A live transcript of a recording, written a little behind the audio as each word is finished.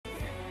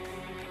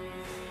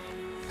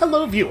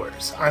Hello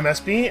viewers, I'm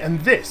SB, and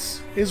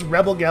this is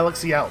Rebel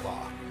Galaxy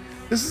Outlaw.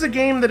 This is a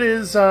game that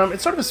is,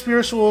 it's sort of a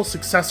spiritual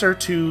successor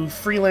to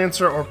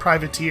Freelancer or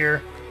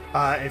Privateer.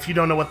 If you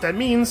don't know what that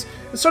means,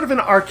 it's sort of an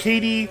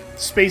arcadey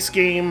space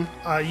game.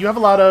 You have a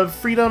lot of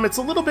freedom, it's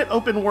a little bit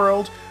open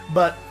world,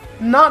 but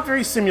not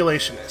very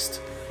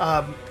simulationist.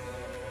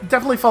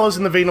 Definitely follows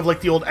in the vein of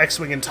like the old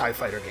X-Wing and TIE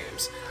Fighter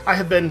games. I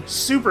have been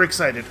super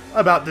excited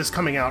about this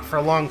coming out for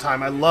a long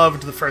time. I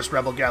loved the first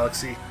Rebel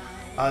Galaxy.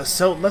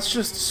 So let's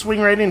just swing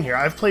right in here.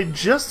 I've played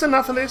just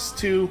enough of this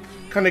to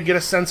kind of get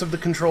a sense of the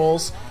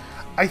controls.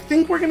 I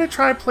think we're going to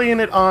try playing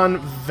it on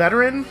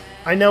Veteran.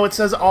 I know it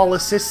says all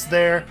assists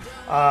there.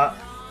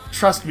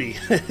 Trust me,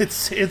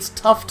 it's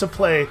tough to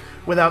play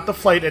without the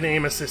flight and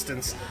aim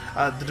assistance.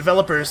 The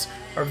developers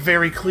are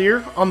very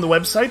clear on the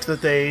website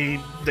that they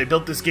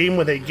built this game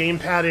with a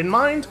gamepad in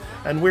mind,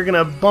 and we're going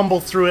to bumble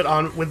through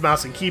it with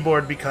mouse and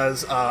keyboard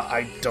because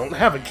I don't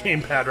have a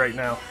gamepad right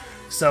now.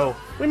 So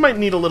we might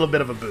need a little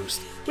bit of a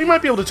boost. We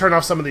might be able to turn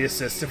off some of the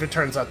assists if it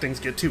turns out things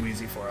get too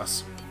easy for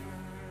us.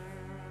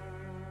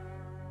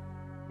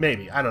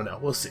 Maybe, I don't know,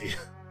 we'll see.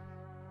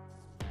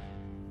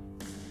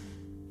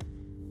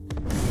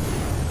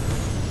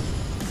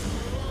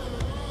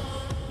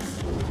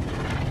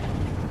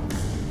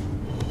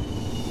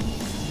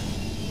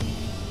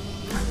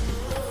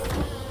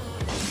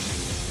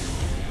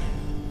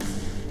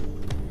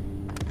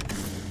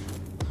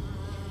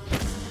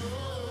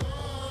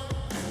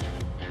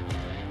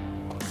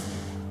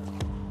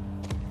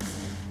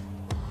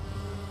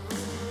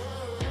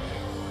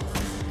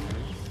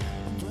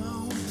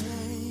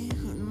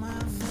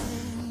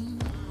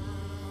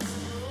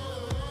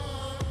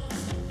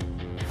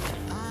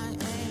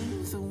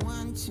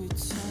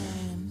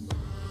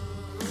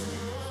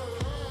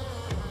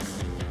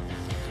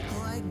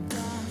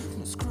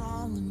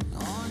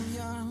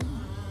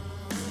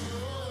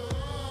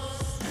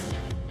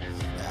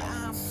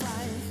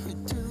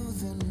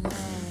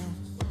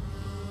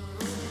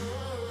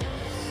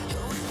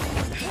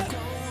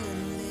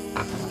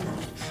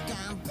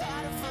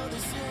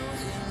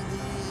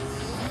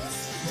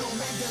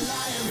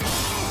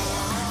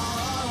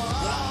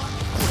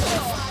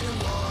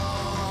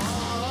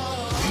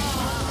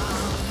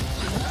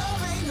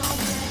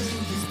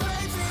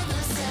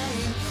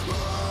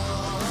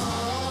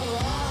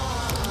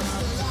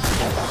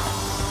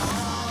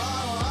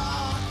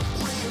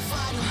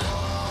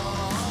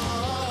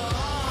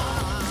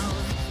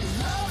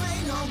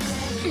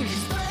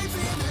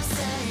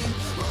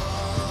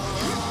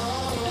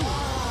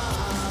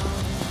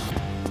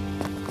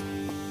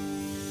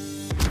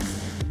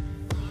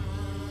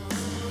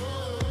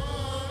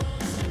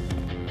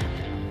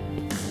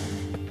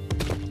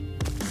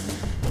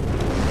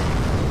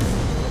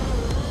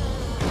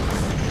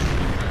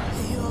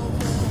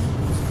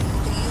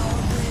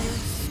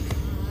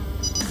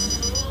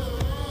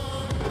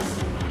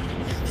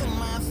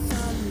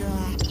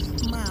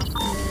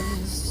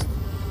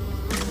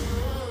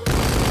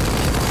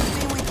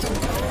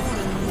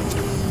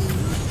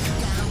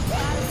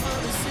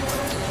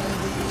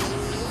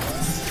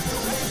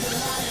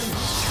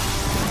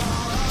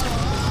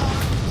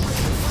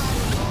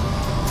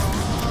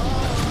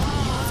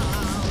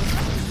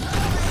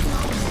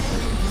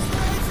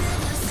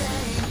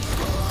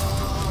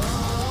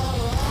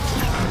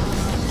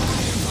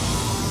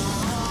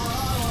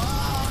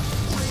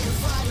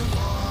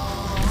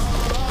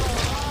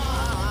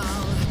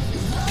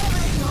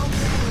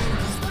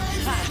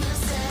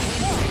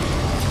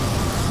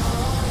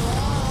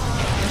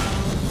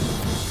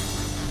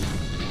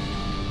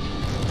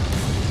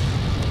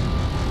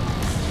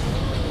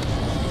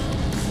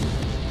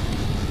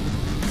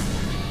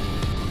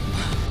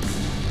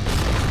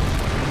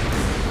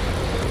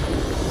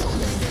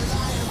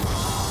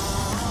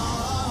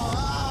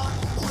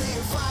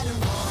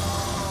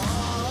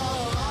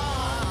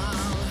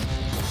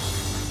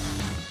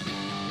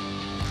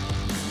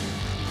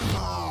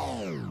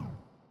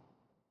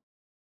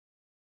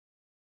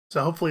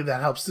 So hopefully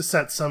that helps to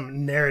set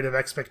some narrative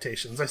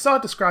expectations. I saw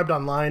it described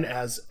online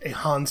as a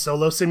Han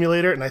Solo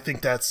simulator, and I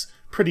think that's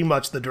pretty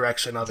much the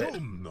direction of it. Oh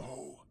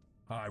no,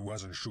 I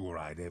wasn't sure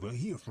I'd ever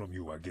hear from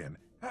you again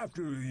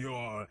after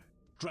your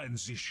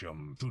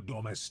transition to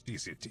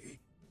domesticity.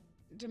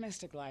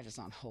 Domestic life is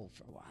on hold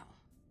for a while.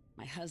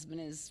 My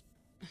husband is...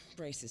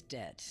 Brace is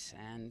dead,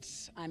 and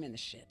I'm in the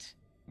shit.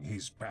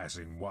 His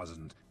passing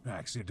wasn't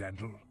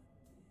accidental?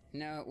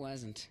 No, it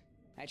wasn't.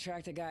 I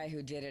tracked the guy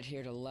who did it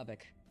here to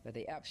Lubbock. But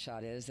the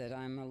upshot is that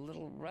I'm a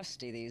little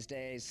rusty these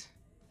days.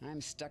 I'm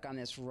stuck on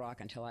this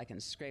rock until I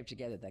can scrape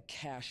together the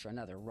cash for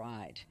another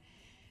ride.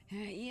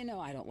 You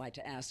know I don't like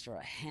to ask for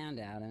a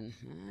handout, and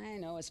I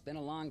know it's been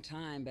a long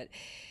time, but...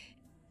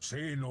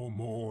 Say no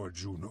more,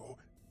 Juno.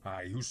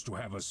 I used to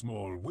have a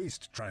small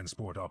waste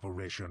transport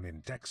operation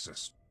in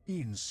Texas.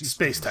 In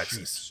Space Texas.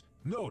 Ships.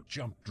 No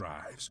jump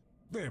drives.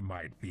 There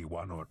might be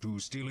one or two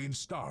still in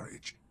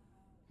storage.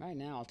 Right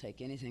now I'll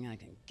take anything I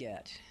can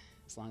get.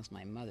 As long as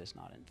my mother's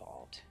not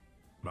involved.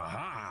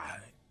 Aha!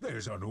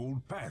 There's an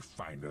old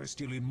Pathfinder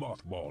still in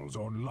mothballs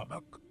on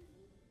Lubbock.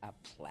 A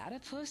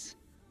platypus?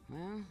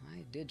 Well,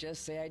 I did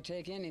just say I'd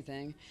take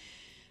anything.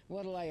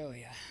 What'll I owe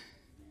you?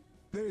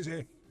 There's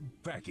a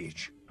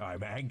package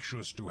I'm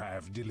anxious to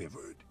have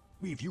delivered.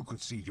 If you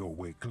could see your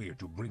way clear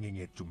to bringing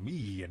it to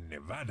me in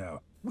Nevada,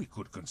 we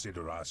could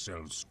consider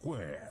ourselves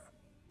square.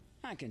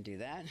 I can do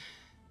that.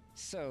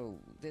 So,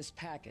 this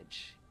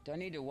package, do I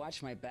need to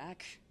watch my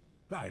back?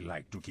 I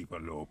like to keep a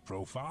low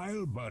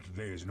profile, but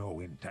there's no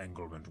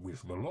entanglement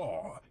with the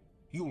law.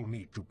 You'll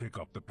need to pick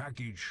up the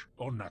package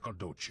on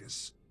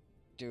Nacogdoches.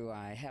 Do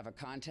I have a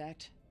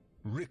contact?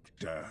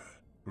 Richter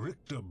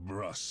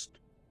Brust.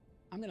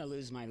 I'm gonna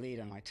lose my lead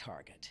on my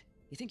target.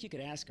 You think you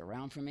could ask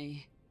around for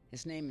me?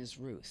 His name is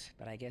Ruth,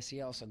 but I guess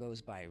he also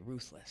goes by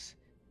Ruthless.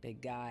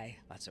 Big guy,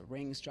 lots of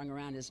rings strung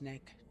around his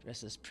neck,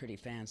 dresses pretty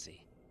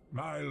fancy.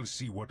 I'll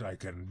see what I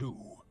can do.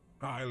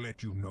 I'll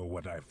let you know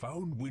what I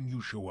found when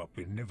you show up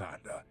in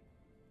Nevada.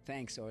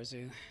 Thanks,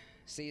 Orzu.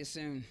 See you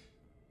soon.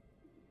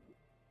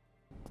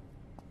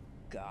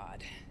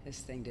 God, this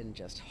thing didn't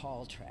just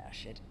haul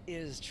trash, it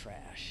is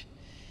trash.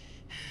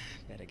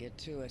 Better get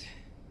to it.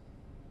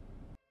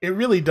 It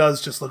really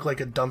does just look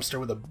like a dumpster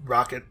with a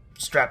rocket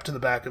strapped to the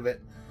back of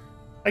it.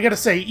 I gotta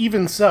say,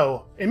 even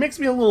so, it makes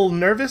me a little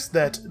nervous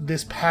that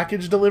this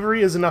package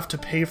delivery is enough to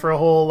pay for a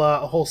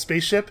whole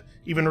spaceship,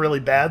 even a really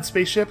bad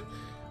spaceship.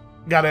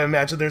 Gotta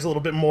imagine there's a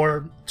little bit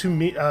more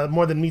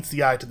more than meets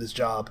the eye to this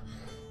job.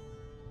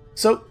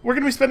 So we're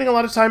gonna be spending a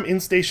lot of time in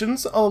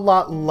stations, a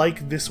lot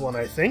like this one,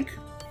 I think.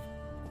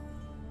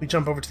 We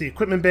jump over to the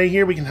equipment bay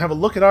here. We can have a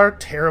look at our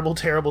terrible,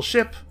 terrible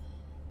ship.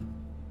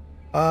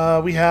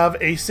 We have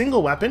a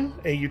single weapon,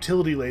 a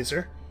utility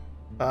laser.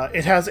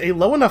 It has a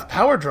low enough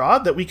power draw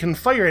that we can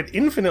fire it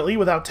infinitely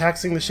without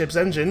taxing the ship's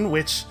engine,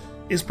 which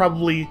is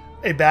probably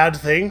a bad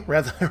thing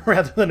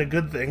rather than a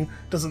good thing.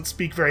 Doesn't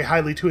speak very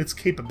highly to its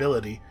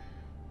capability.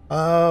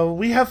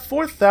 We have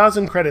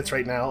 4,000 credits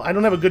right now. I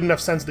don't have a good enough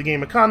sense of the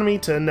game economy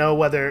to know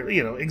whether,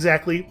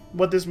 exactly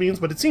what this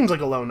means, but it seems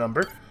like a low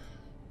number.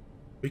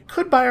 We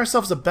could buy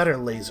ourselves a better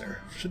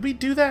laser. Should we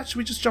do that? Should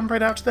we just jump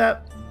right out to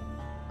that?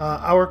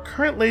 Our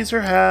current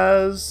laser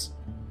has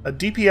a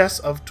DPS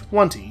of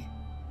 20,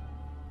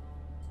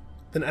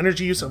 an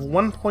energy use of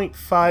 1.5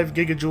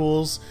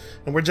 gigajoules,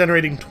 and we're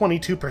generating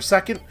 22 per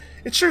second.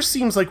 It sure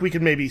seems like we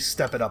could maybe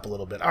step it up a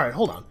little bit. Alright,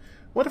 hold on.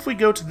 What if we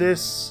go to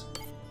this...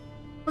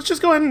 Let's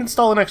just go ahead and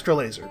install an extra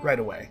laser right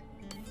away.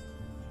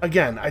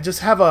 Again, I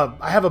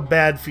have a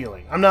bad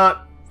feeling. I'm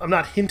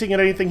not hinting at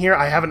anything here.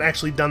 I haven't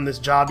actually done this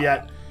job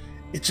yet.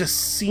 It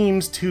just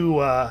seems too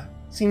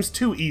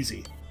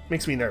easy.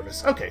 Makes me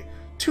nervous. Okay,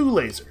 2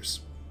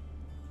 lasers.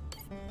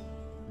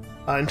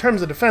 In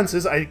terms of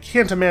defenses, I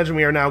can't imagine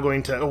we are now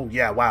going to... Oh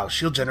yeah, wow,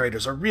 shield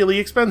generators are really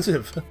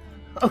expensive.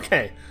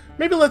 Okay,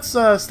 maybe let's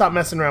stop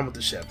messing around with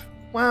the ship.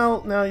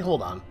 Well, now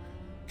hold on.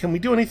 Can we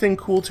do anything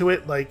cool to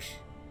it? Like,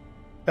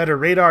 better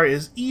radar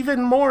is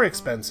even more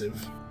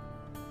expensive.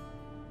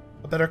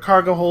 A better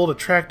cargo hold, a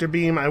tractor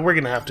beam. We're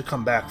gonna have to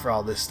come back for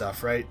all this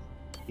stuff, right?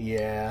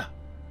 Yeah.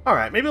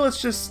 Alright, maybe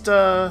let's just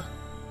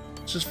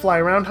fly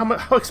around.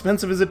 How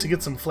expensive is it to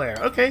get some flare?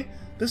 Okay,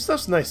 this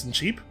stuff's nice and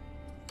cheap.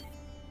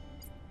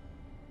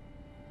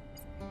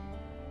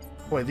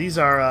 Boy, these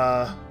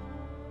are,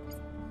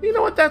 you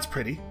know what? That's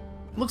pretty.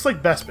 Looks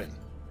like Bespin.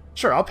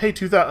 Sure, I'll pay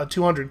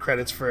 200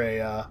 credits for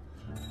a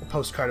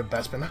postcard of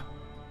Bespin.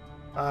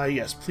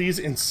 Yes, please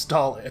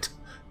install it.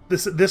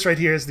 This right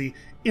here is the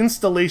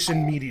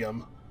installation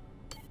medium.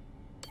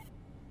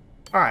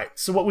 Alright,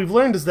 so what we've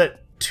learned is that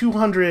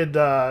 200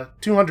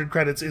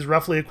 credits is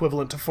roughly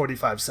equivalent to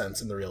 45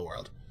 cents in the real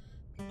world.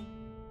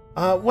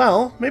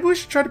 Well, maybe we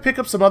should try to pick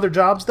up some other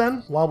jobs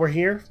then, while we're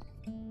here.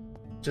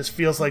 Just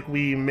feels like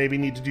we maybe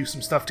need to do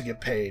some stuff to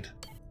get paid.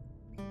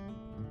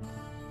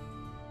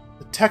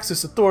 The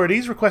Texas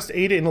authorities request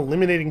aid in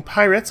eliminating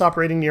pirates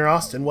operating near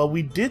Austin. Well,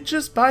 we did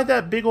just buy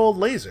that big old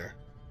laser.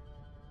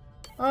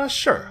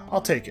 Sure,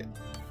 I'll take it.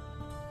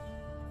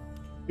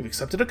 We've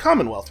accepted a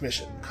Commonwealth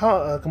mission.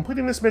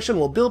 Completing this mission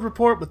will build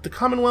rapport with the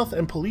Commonwealth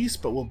and police,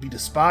 but will be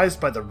despised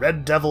by the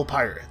Red Devil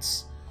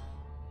pirates.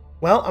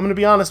 Well, I'm going to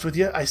be honest with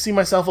you. I see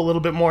myself a little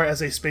bit more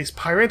as a space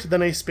pirate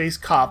than a space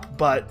cop,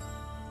 but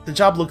the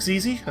job looks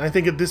easy, and I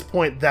think at this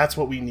point that's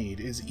what we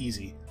need, is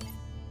easy.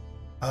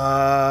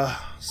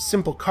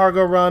 Simple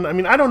cargo run. I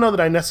mean, I don't know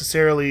that I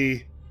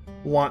necessarily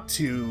want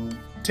to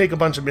take a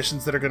bunch of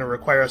missions that are going to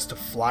require us to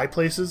fly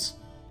places.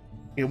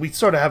 We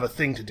sort of have a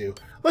thing to do.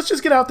 Let's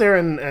just get out there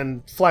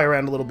and fly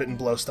around a little bit and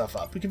blow stuff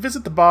up. We can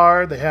visit the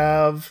bar. They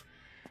have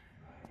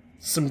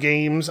some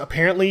games.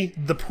 Apparently,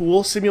 the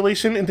pool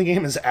simulation in the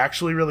game is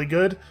actually really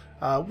good.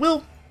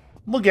 We'll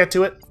get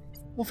to it.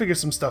 We'll figure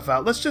some stuff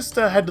out. Let's just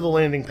head to the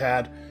landing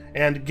pad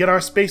and get our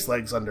space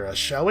legs under us,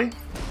 shall we?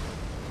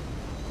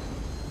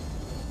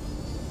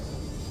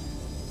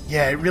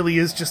 Yeah, it really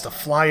is just a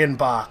flying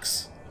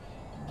box.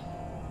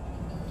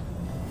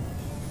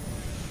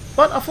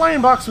 But a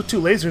flying box with 2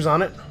 lasers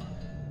on it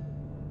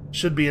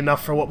should be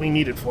enough for what we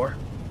need it for.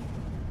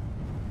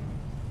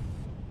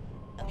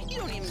 You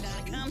don't even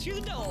gotta come through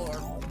the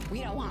door.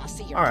 We don't want to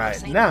see your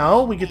Alright,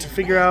 now we get to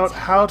figure out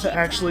how to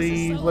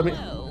actually...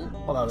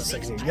 Hold on a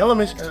second here.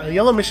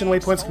 Yellow mission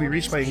waypoints can be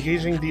reached by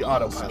engaging the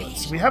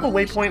autopilots. We have a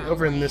waypoint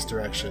over in this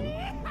direction.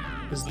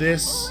 Is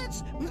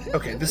this...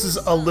 Okay, this is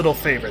a little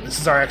favorite. This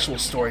is our actual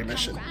story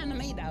mission.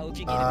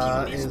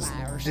 Is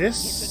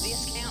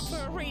this...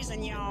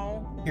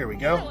 Here we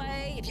go.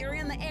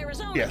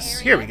 Yes,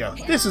 here we go.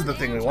 This is the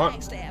thing we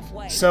want.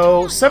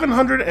 So,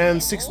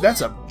 706,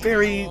 that's a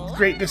very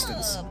great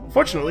distance.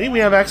 Fortunately, we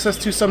have access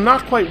to some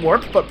not quite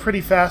warp, but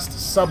pretty fast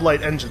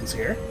sublight engines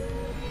here.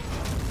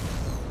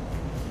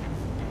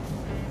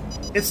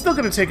 It's still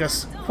going to take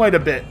us quite a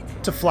bit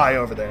to fly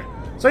over there.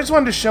 So I just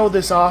wanted to show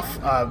this off.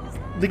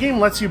 The game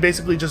lets you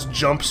basically just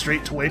jump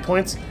straight to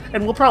waypoints,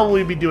 and we'll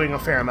probably be doing a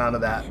fair amount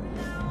of that.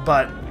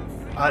 But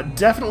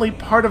definitely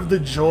part of the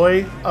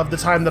joy of the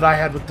time that I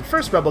had with the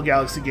first Rebel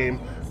Galaxy game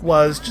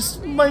was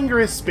just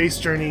languorous space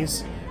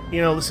journeys.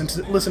 You know,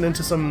 listening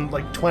to some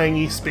like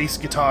twangy space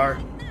guitar.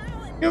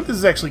 You know, this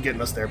is actually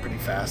getting us there pretty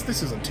fast.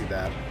 This isn't too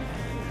bad.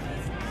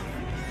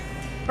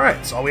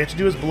 Alright, so all we have to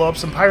do is blow up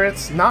some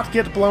pirates, not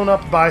get blown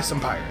up by some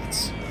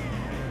pirates.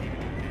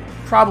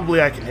 Probably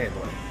I can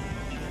handle it.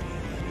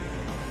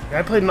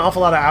 I played an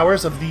awful lot of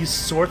hours of these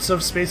sorts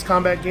of space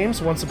combat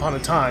games once upon a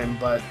time,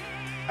 but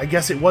I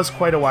guess it was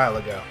quite a while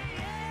ago.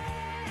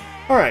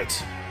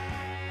 Alright.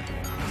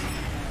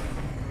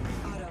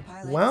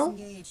 Well,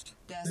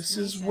 this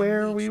is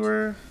where we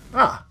were...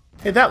 Ah,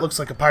 hey, that looks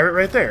like a pirate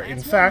right there.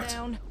 In fact,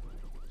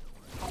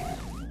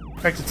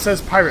 it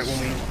says pirate when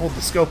we hold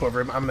the scope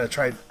over him. I'm going to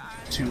try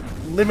to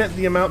limit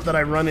the amount that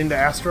I run into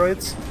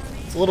asteroids.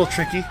 It's a little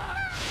tricky.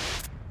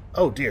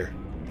 Oh dear.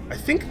 I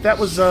think that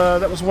was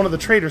one of the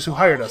traders who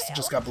hired us that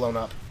just got blown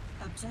up.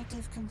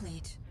 Objective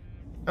complete.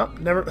 Oh,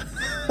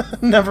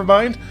 never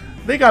mind.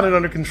 They got it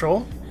under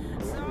control.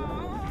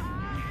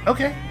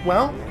 Okay,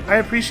 well, I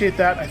appreciate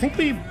that. I think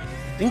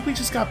we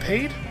just got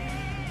paid?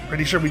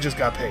 Pretty sure we just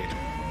got paid.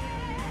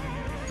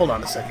 Hold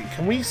on a second.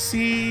 Can we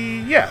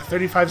see... Yeah,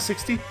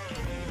 3560.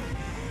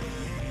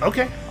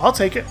 Okay, I'll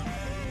take it.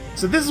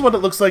 So this is what it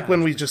looks like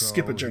when we just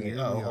skip a journey.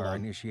 Oh, hold on.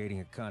 Initiating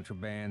a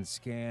contraband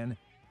scan.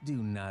 Do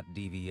not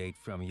deviate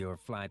from your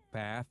flight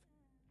path.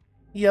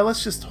 Yeah,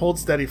 let's just hold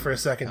steady for a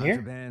second here.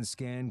 Contraband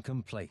scan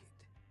complete.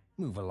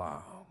 Move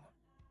along.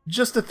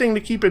 Just a thing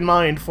to keep in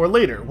mind for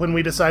later, when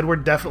we decide we're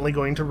definitely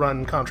going to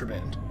run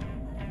contraband.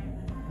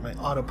 My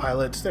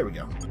autopilot, there we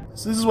go.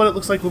 So this is what it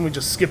looks like when we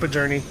just skip a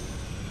journey.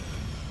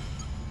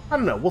 I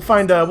don't know, we'll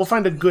find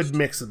a good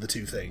mix of the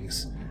two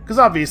things. Because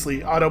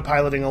obviously,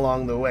 autopiloting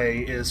along the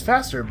way is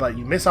faster, but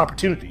you miss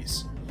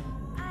opportunities.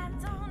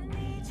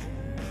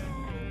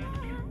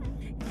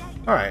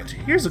 Alright,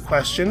 here's a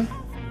question.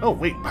 Oh,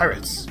 wait,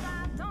 pirates.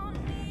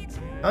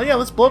 Oh yeah,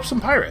 let's blow up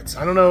some pirates.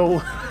 I don't know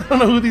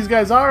who these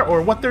guys are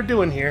or what they're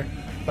doing here,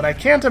 but I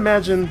can't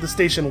imagine the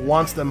station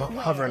wants them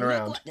hovering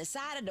around.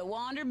 Decided to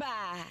wander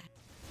by.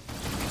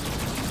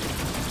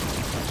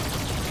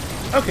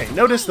 Okay,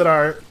 notice that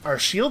our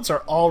shields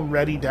are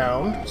already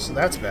down, so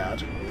that's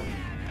bad.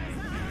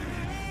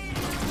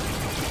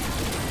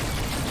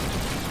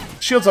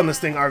 Shields on this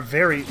thing are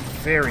very,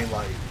 very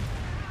light.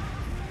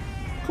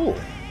 Cool.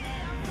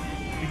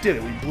 We did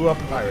it. We blew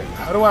up a pirate.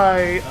 How do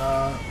I,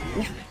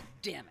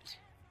 Damn it.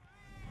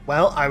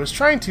 Well, I was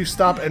trying to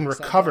stop and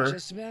recover.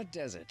 Just about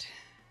does it.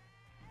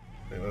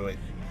 Wait.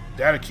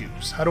 Data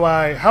cubes. How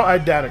I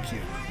data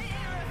cube?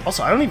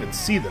 Also, I don't even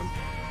see them.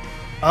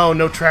 Oh,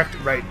 no tractor.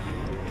 Right.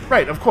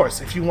 Right, of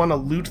course. If you want to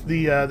loot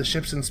the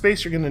ships in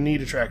space, you're going to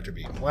need a tractor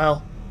beam.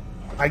 Well,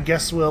 I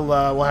guess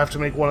we'll have to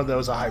make one of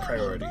those a high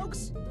priority.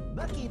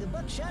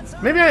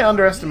 Maybe I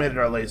underestimated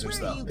our lasers,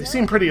 though. They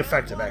seem pretty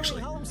effective,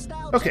 actually.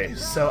 Okay,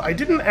 so I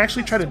didn't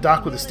actually try to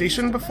dock with a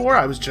station before.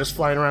 I was just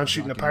flying around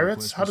shooting at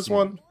pirates. How does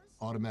one...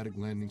 Automatic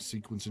landing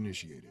sequence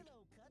initiated.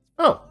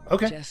 Oh,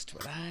 okay. Just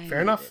what I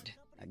Fair enough. needed.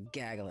 A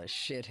gaggle of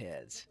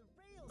shitheads.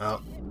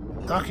 Well,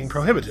 docking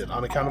prohibited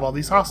on account of all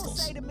these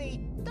hostiles.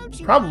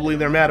 Probably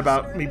they're mad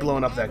about me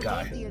blowing up that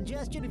guy.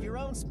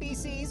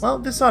 Well,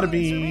 this ought to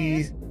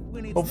be,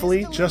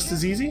 hopefully, just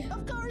as easy.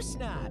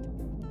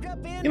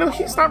 You know,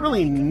 he's not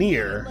really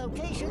near,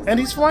 and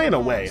he's flying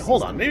away.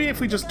 Hold on, maybe if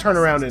we just turn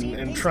around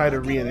and try to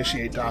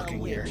reinitiate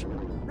docking here.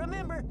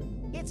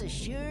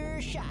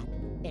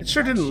 It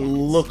sure didn't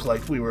look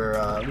like we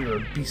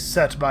were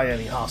beset by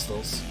any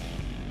hostiles.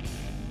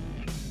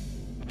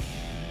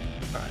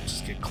 Alright,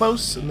 just get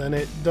close, and then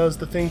it does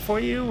the thing for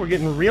you. We're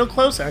getting real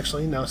close,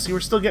 actually. Now, see, we're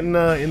still getting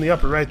in the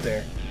upper right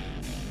there.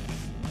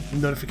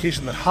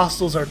 Notification that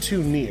hostiles are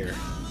too near.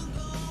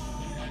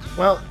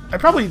 Well,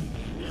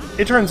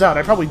 it turns out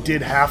I probably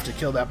did have to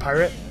kill that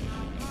pirate.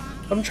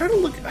 I'm trying to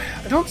look...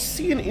 I don't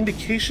see an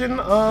indication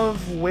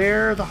of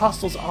where the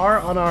hostiles are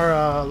on our,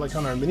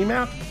 on our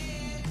mini-map.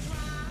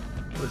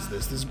 What is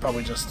this? This is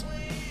probably just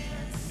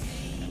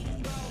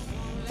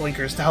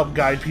blinkers to help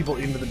guide people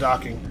into the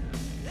docking.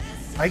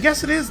 I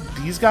guess it is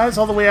these guys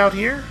all the way out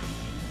here.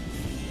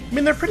 I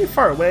mean, they're pretty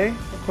far away,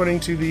 according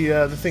to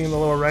the thing in the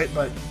lower right,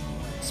 but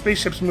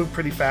spaceships move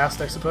pretty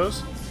fast, I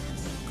suppose.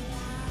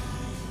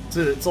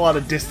 It's a lot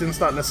of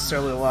distance, not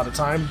necessarily a lot of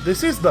time.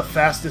 This is the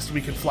fastest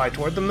we can fly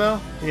toward them, though.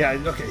 Yeah,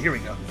 okay, here we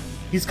go.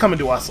 he's coming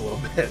to us a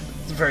little bit.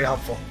 It's very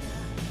helpful.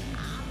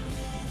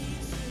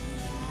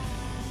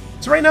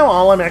 So right now,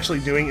 all I'm actually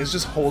doing is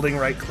just holding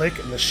right-click,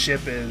 and the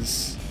ship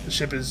is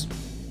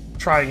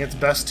trying its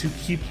best to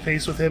keep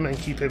pace with him and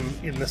keep him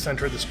in the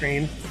center of the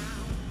screen.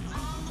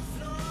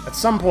 At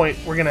some point,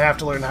 we're going to have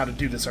to learn how to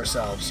do this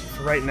ourselves.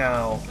 For right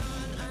now,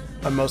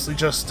 I'm mostly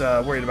just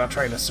worried about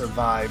trying to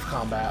survive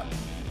combat.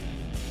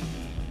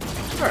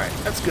 Alright,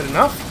 that's good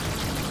enough.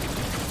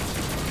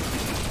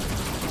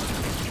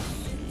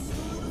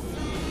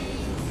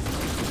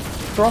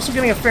 We're also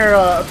getting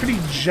a pretty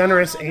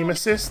generous aim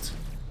assist.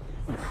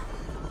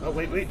 Oh,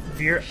 wait.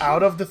 Veer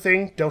out of the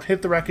thing. Don't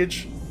hit the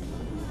wreckage.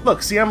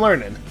 Look, see, I'm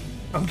learning.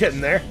 I'm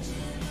getting there.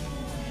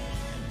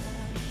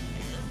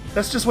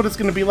 That's just what it's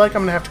going to be like.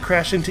 I'm going to have to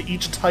crash into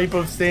each type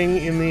of thing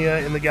in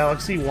the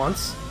Galaxy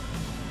once.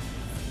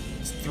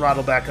 Let's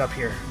throttle back up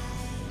here.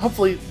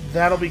 Hopefully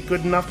that'll be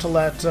good enough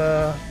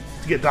to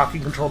get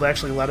docking control to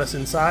actually let us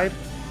inside.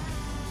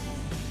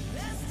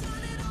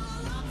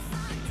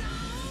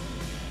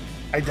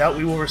 I doubt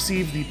we will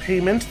receive the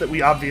payment that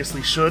we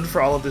obviously should for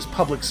all of this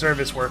public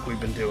service work we've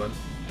been doing.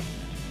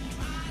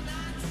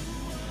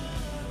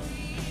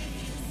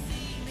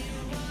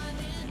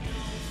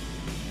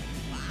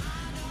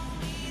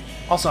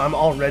 Also, I'm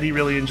already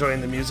really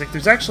enjoying the music.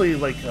 There's actually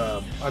like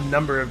a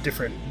number of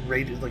different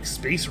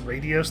space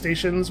radio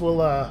stations.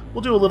 We'll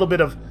do a little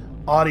bit of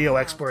audio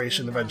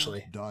exploration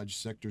eventually. Dodge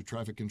Sector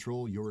Traffic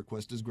Control, your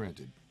request is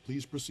granted.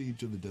 Please proceed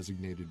to the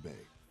designated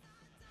bay.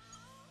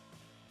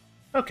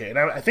 Okay, and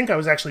I think I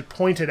was actually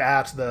pointed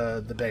at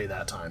the bay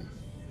that time.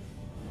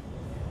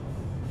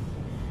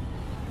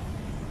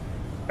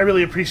 I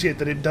really appreciate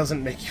that it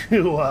doesn't make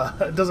you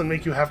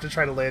have to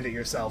try to land it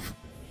yourself.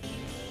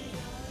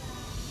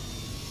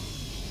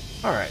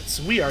 Alright,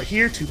 so we are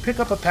here to pick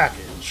up a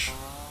package.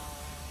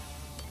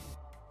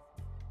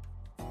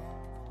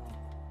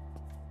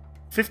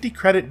 50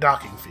 credit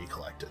docking fee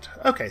collected.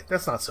 Okay,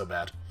 that's not so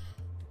bad.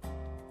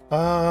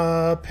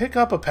 Pick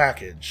up a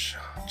package.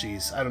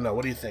 Jeez, I don't know.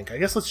 What do you think? I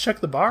guess let's check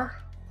the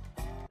bar.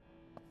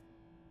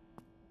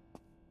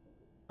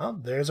 Oh,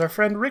 there's our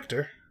friend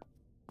Richter.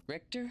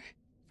 Richter?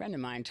 Friend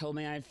of mine told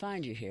me I'd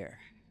find you here.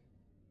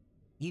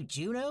 You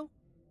Juno?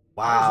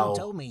 Wow.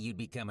 Person told me you'd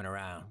be coming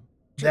around.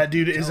 That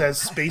dude is as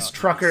space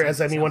trucker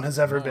as anyone has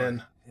ever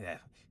been.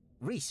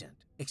 Recent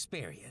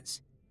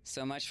experience.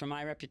 So much for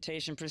my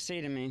reputation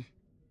preceding me.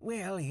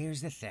 Well,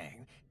 here's the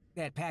thing.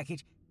 That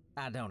package,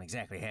 I don't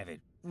exactly have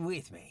it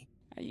with me.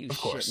 Are you Of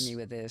course. shitting me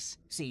with this?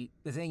 See,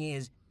 the thing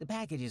is, the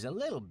package is a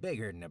little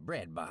bigger than a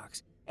bread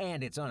box,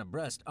 and it's on a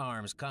brushed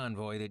arms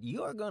convoy that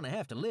you're gonna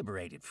have to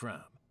liberate it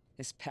from.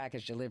 This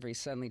package delivery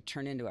suddenly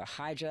turned into a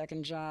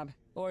hijacking job?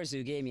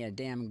 Orzu gave me a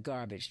damn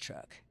garbage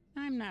truck.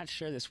 I'm not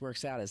sure this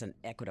works out as an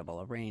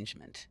equitable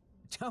arrangement.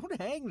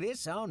 Don't hang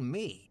this on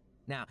me.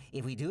 Now,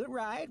 if we do it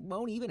right,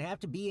 won't even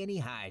have to be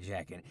any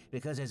hijacking,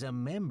 because as a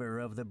member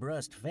of the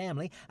Brust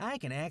family, I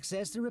can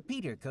access the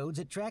repeater codes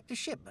that track the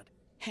shipment.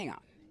 Hang on.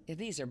 If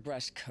these are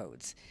Brust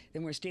codes,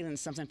 then we're stealing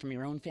something from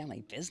your own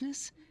family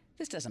business?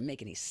 This doesn't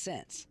make any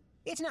sense.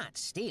 It's not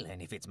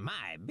stealing if it's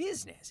my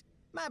business.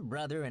 My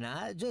brother and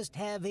I just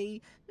have a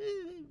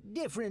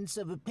difference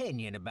of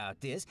opinion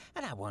about this,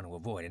 and I want to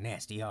avoid a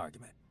nasty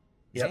argument.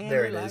 Yep,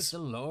 there it likes is. to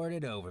lord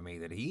it over me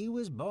that he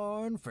was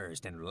born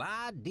first, and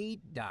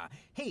la-dee-da,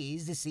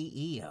 he's the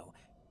CEO.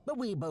 But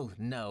we both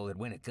know that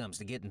when it comes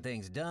to getting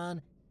things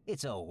done,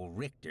 it's old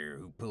Richter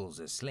who pulls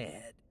a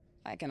sled.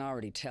 I can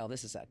already tell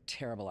this is a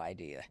terrible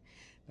idea,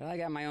 but I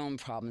got my own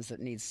problems that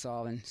need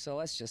solving, so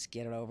let's just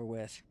get it over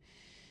with.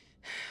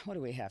 What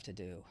do we have to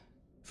do?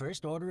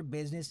 First order of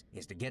business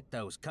is to get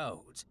those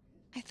codes.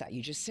 I thought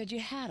you just said you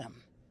had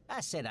them.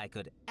 I said I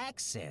could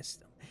access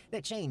them.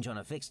 They change on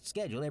a fixed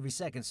schedule every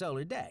second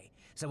solar day.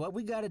 So what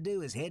we gotta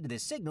do is head to the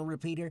signal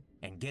repeater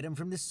and get them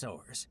from the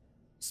source.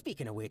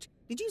 Speaking of which,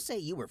 did you say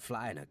you were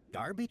flying a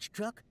garbage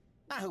truck?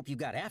 I hope you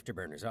got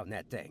afterburners on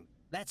that thing.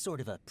 That's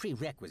sort of a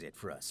prerequisite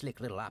for a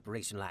slick little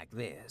operation like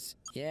this.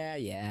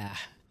 Yeah.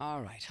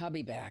 All right, I'll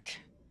be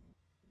back.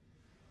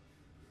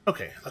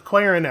 Okay,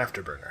 acquire an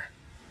afterburner.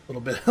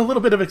 A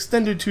little bit of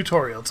extended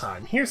tutorial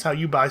time. Here's how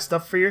you buy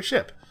stuff for your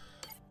ship.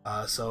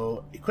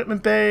 So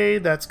equipment bay,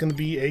 that's going to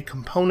be a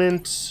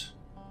component.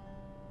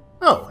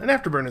 Oh, an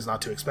afterburner is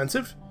not too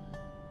expensive.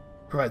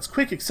 Provides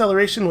quick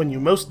acceleration when you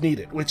most need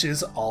it, which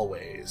is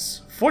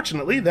always.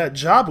 Fortunately, that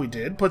job we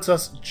did puts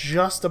us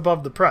just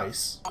above the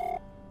price.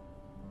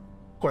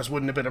 Of course,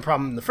 wouldn't have been a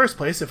problem in the first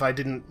place if I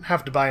didn't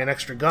have to buy an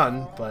extra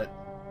gun, but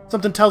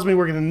something tells me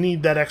we're going to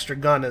need that extra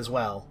gun as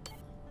well.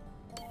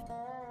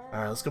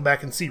 Alright, let's go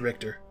back and see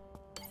Richter.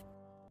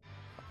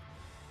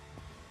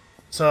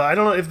 So I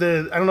don't know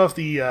if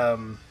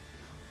the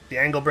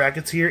angle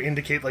brackets here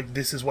indicate like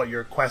this is what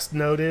your quest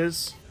node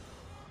is.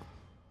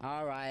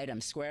 All right,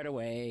 I'm squared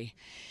away.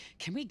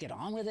 Can we get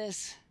on with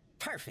this?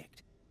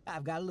 Perfect.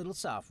 I've got a little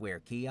software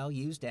key I'll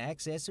use to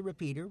access the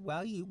repeater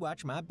while you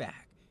watch my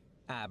back.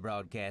 I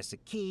broadcast the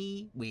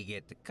key, we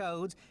get the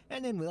codes,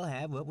 and then we'll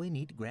have what we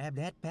need to grab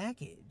that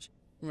package.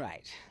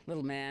 Right.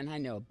 Little man, I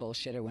know a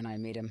bullshitter when I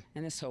meet him,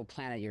 and this whole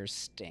plan of yours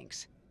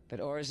stinks. But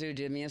Orzu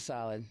did me a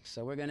solid,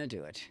 so we're gonna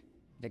do it.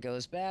 If it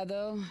goes bad,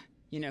 though,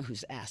 you know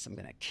whose ass I'm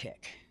gonna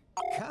kick.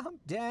 Calm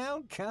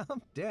down,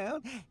 calm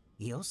down.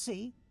 You'll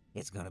see.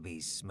 It's gonna be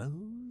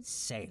smooth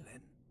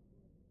sailing.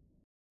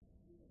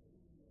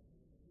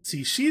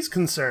 See, she's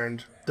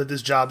concerned that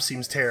this job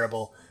seems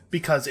terrible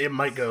because it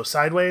might go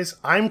sideways.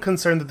 I'm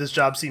concerned that this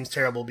job seems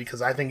terrible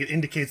because I think it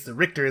indicates that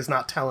Richter is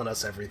not telling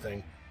us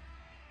everything.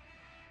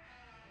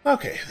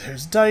 Okay,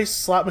 there's dice,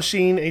 slot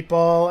machine,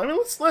 8-ball. I mean,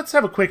 let's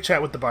have a quick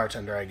chat with the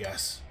bartender, I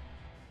guess.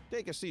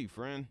 Take a seat,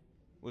 friend.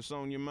 What's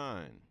on your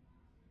mind?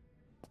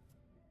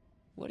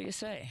 What do you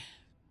say?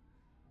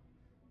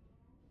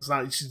 It's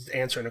not, she's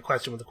answering a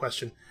question with a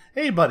question.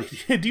 Hey, buddy,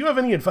 do you have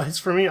any advice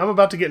for me? I'm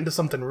about to get into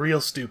something real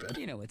stupid.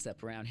 You know what's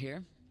up around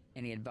here.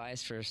 Any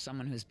advice for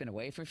someone who's been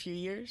away for a few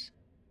years?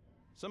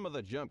 Some of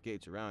the jump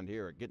gates around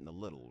here are getting a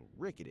little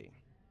rickety.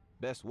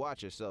 Best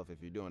watch yourself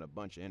if you're doing a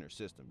bunch of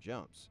inter-system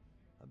jumps.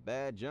 A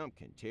bad jump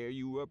can tear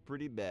you up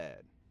pretty bad.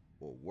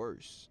 Or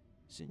worse,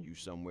 send you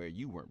somewhere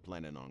you weren't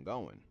planning on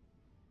going.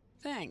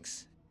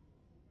 Thanks.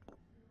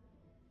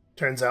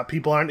 Turns out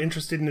people aren't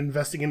interested in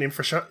investing in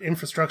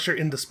infrastructure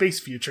in the space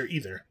future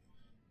either.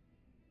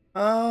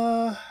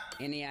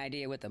 Any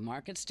idea what the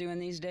market's doing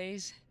these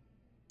days?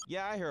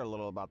 Yeah, I hear a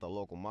little about the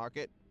local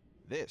market.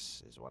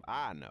 This is what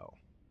I know.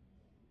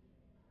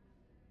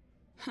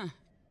 Huh.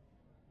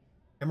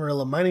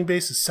 Amarillo Mining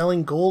Base is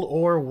selling gold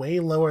ore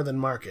way lower than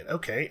market.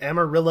 Okay,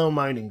 Amarillo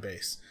Mining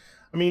Base.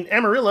 I mean,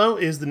 Amarillo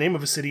is the name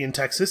of a city in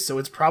Texas, so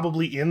it's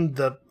probably in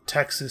the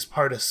Texas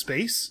part of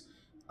space.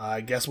 I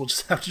guess we'll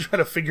just have to try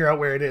to figure out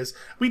where it is.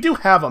 We do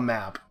have a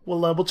map.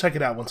 We'll check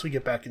it out once we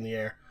get back in the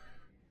air.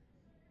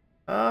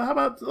 How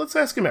about, let's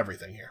ask him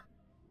everything here.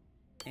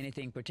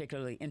 Anything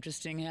particularly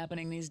interesting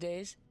happening these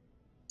days?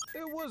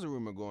 There was a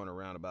rumor going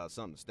around about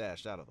something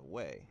stashed out of the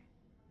way.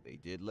 They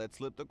did let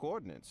slip the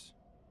coordinates.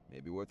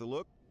 Maybe worth a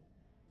look?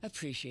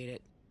 Appreciate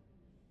it.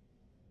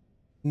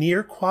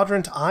 Near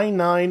Quadrant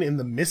I-9 in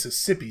the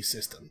Mississippi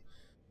system.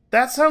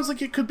 That sounds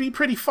like it could be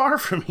pretty far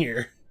from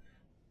here.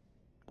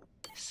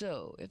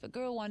 So, if a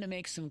girl wanted to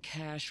make some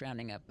cash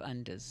rounding up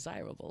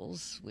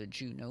undesirables,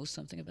 would you know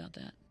something about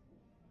that?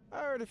 I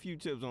heard a few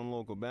tips on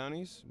local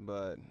bounties,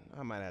 but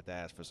I might have to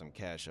ask for some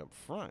cash up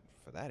front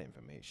for that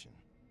information.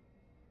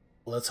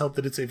 Let's hope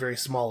that it's a very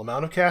small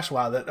amount of cash.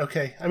 Wow,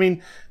 okay. I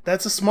mean,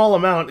 that's a small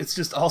amount. It's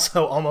just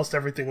also almost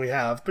everything we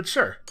have, but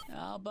sure.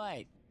 I'll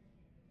bite.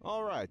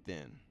 All right,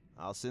 then.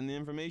 I'll send the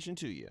information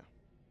to you.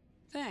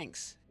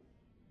 Thanks.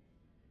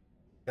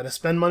 Gotta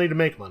spend money to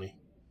make money.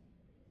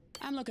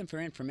 I'm looking for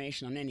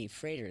information on any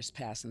freighters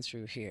passing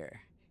through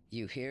here.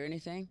 You hear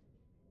anything?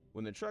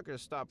 When the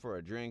truckers stop for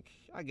a drink,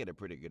 I get a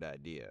pretty good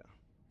idea.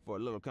 For a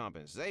little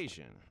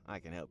compensation, I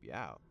can help you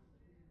out.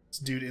 This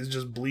dude is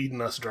just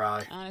bleeding us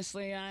dry.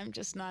 Honestly, I'm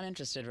just not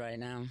interested right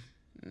now.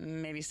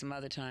 Maybe some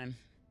other time.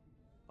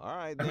 All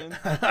right, then.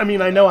 I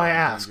mean, I know I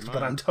asked,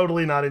 but I'm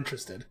totally not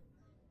interested.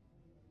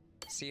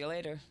 See you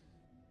later.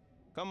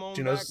 Come on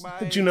Juno's back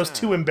by too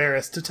anytime.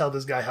 embarrassed to tell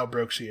this guy how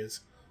broke she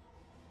is.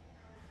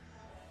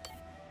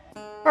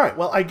 Alright,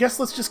 well, I guess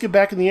let's just get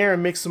back in the air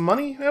and make some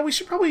money. We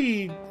should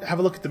probably have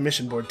a look at the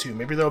mission board, too.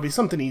 Maybe there'll be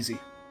something easy.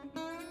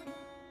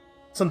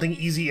 Something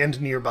easy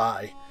and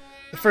nearby.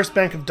 The First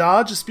Bank of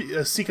Dodge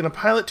is seeking a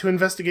pilot to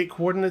investigate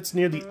coordinates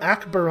near the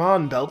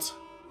Akbaran belt.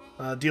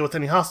 Deal with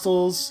any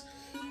hostiles.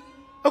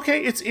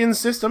 Okay, it's in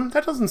system.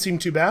 That doesn't seem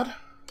too bad.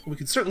 We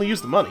could certainly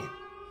use the money.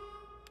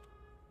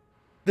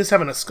 This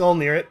having a skull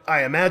near it,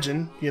 I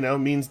imagine,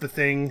 means the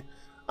thing...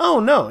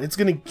 Oh no, it's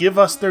gonna give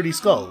us 30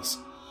 skulls.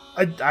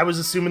 I was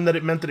assuming that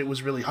it meant that it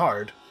was really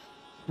hard,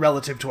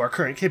 relative to our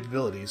current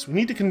capabilities. We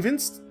need to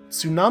convince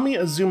Tsunami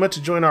Azuma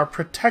to join our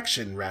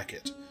protection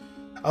racket.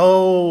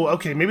 Oh,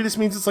 okay, maybe this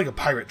means it's like a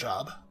pirate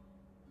job.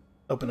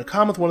 Open a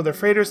comm with one of their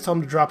freighters, tell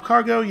them to drop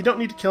cargo. You don't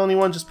need to kill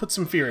anyone, just put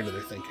some fear into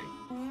their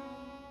thinking.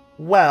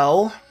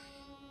 Well,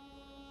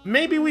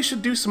 maybe we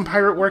should do some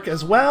pirate work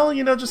as well,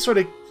 just sort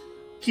of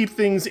keep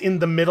things in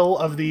the middle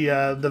of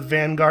the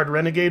Vanguard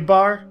Renegade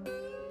bar.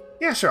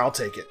 Yeah, sure, I'll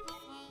take it.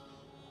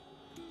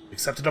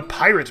 Accepted a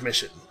pirate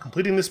mission.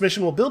 Completing this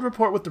mission will build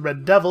rapport with the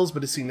Red Devils,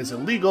 but is seen as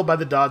illegal by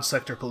the Dodge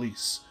Sector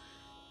Police.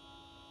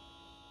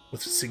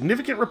 With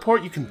significant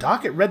report, you can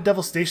dock at Red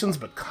Devil stations,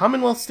 but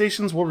Commonwealth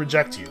stations will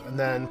reject you. And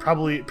then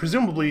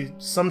presumably,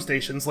 some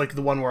stations, like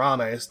the one we're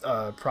on,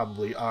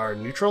 probably are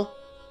neutral.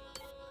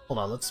 Hold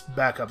on, let's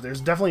back up.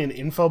 There's definitely an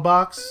info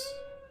box.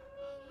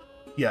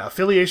 Yeah,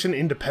 affiliation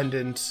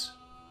independent.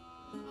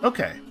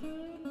 Okay.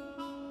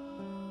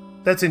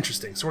 That's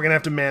interesting, so we're gonna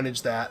have to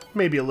manage that,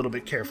 maybe a little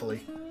bit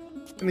carefully.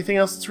 Anything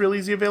else that's real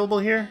easy available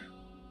here?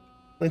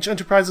 Lynch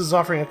Enterprises is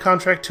offering a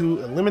contract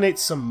to eliminate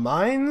some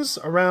mines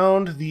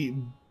around the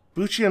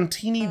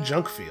Bucciantini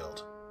junk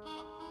field.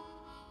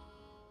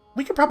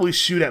 We could probably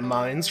shoot at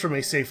mines from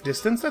a safe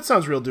distance. That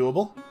sounds real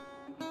doable.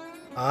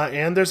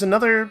 And there's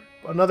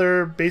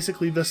another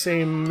basically the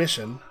same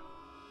mission.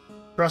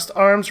 Trust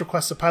Arms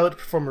requests a pilot to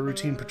perform a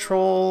routine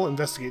patrol,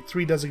 investigate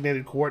 3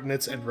 designated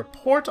coordinates, and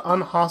report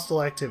on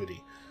hostile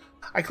activity.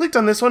 I clicked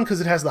on this one because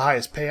it has the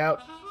highest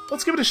payout.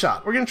 Let's give it a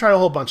shot. We're going to try a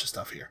whole bunch of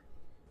stuff here.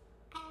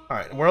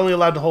 Alright, we're only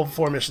allowed to hold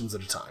 4 missions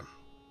at a time.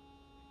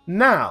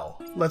 Now,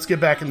 let's get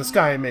back in the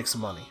sky and make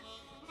some money.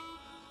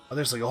 Oh,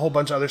 there's like a whole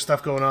bunch of other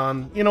stuff going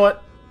on. You know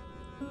what?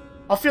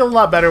 I'll feel a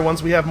lot better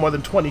once we have more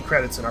than 20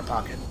 credits in our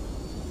pocket.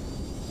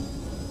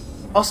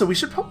 Also, we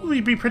should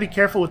probably be pretty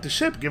careful with the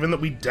ship, given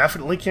that we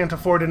definitely can't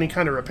afford any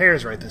kind of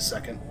repairs right this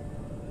second.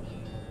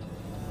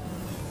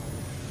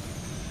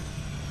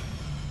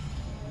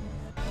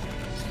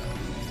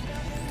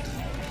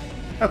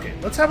 Okay,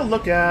 let's have a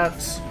look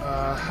at,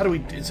 how do we,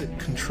 is it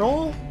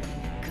control?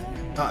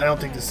 I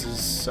don't think this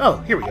is, oh,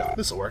 here we go,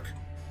 this'll work.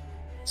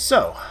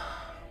 So,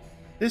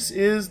 this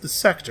is the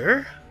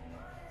sector.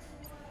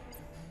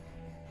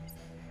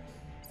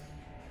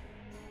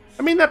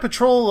 I mean, that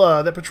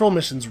patrol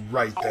mission's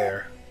right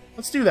there.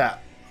 Let's do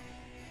that.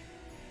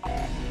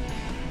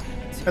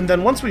 And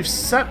then once we've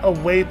set a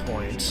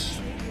waypoint,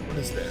 what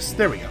is this?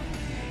 There we go.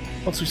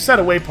 Once we've set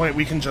a waypoint,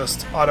 we can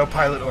just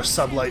autopilot or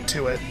sublight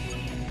to it.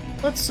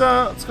 Let's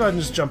go ahead and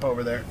just jump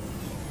over there.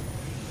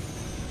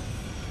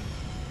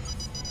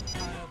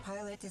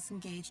 Autopilot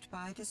disengaged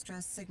by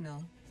distress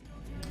signal.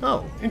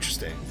 Oh,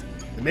 interesting.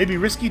 It may be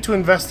risky to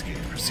investigate.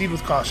 Proceed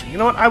with caution. You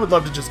know what? I would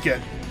love to just get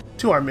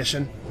to our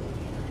mission.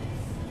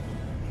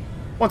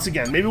 Once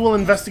again, maybe we'll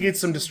investigate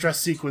some distress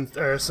signals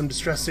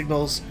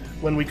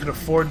when we could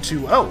afford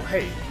to. Oh,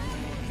 hey,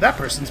 that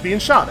person's being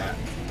shot at.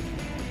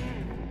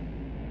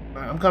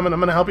 I'm coming. I'm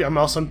gonna help you. I'm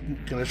also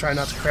gonna try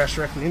not to crash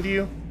directly into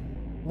you.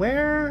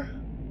 Where?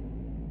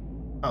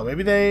 Oh,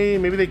 maybe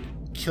they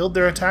killed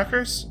their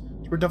attackers?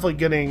 We're definitely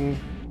getting...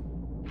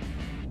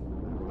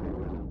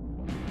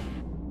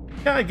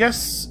 Yeah, I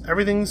guess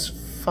everything's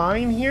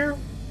fine here.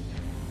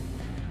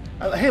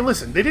 Hey,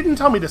 listen, they didn't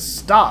tell me to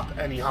stop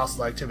any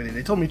hostile activity.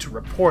 They told me to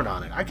report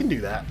on it. I can do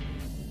that.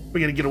 We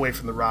gotta get away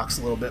from the rocks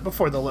a little bit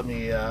before they'll let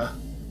me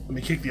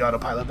kick the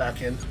autopilot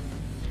back in.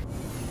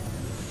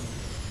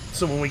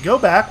 So when we go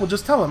back, we'll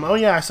just tell them, oh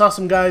yeah, I saw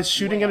some guys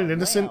shooting at an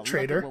innocent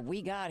trader. Look at what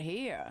we got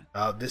here.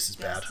 Oh, this is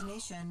bad.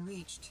 Destination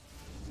reached.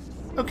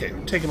 Okay,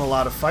 we're taking a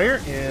lot of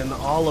fire in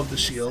all of the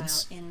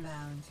shields.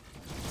 Inbound.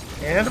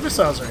 And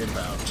missiles are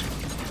inbound.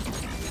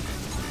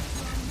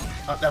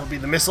 Oh, that would be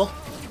the missile.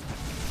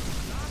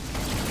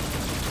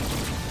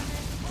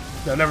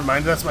 No, never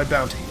mind, that's my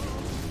bounty.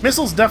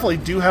 Missiles definitely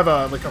do have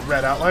a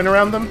red outline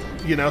around them,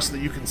 you know, so that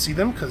you can see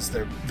them, because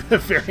they're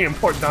very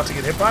important not to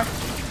get hit by.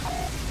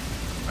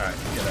 Alright,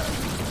 get out.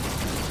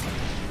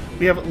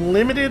 We have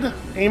limited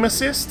aim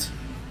assist.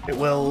 It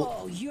will...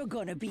 Oh, you're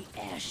gonna be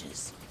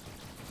ashes.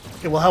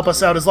 It will help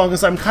us out as long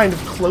as I'm kind of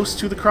close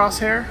to the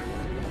crosshair.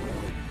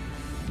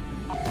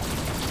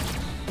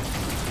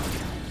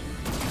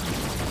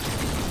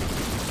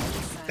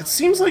 It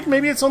seems like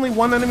maybe it's only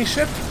one enemy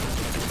ship.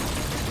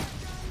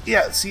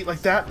 Yeah, see,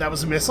 like that? That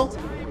was a missile.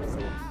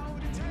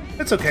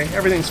 It's okay,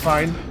 everything's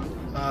fine.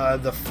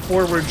 The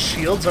forward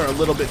shields are a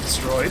little bit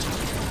destroyed.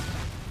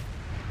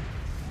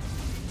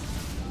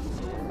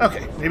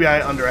 Okay, maybe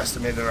I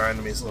underestimated our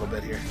enemies a little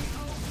bit here.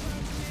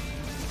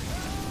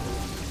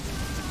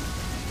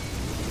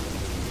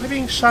 Am I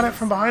being shot at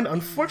from behind?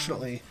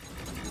 Unfortunately,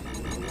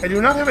 I do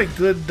not have a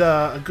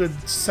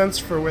good sense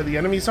for where the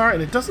enemies are,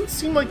 and it doesn't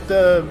seem like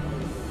the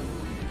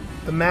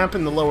map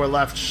in the lower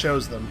left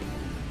shows them.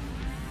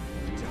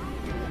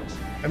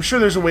 I'm sure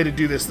there's a way to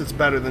do this that's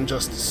better than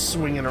just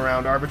swinging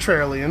around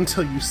arbitrarily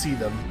until you see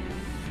them.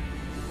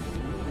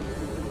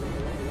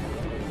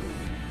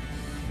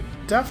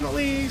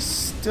 Definitely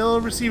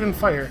still receiving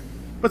fire,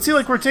 but see,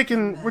 like we're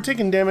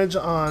taking damage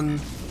on.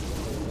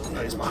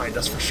 Oh, he's behind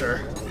us for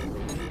sure.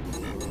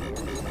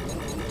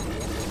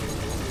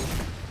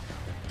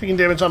 Taking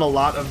damage on a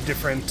lot of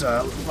different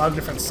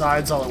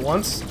sides all at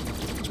once,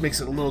 which makes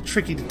it a little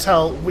tricky to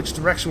tell which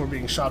direction we're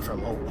being shot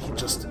from. Oh,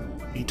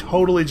 he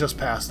totally just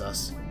passed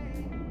us.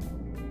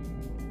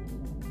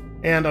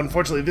 And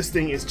unfortunately, this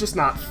thing is just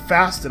not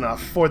fast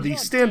enough for the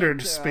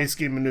standard space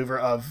game maneuver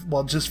of,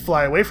 well, just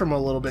fly away from it a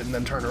little bit and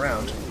then turn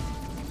around.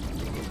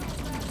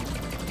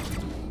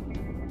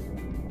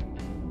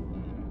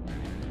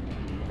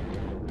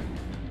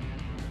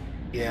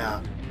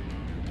 Yeah.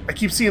 I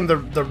keep seeing the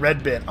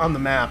red bit on the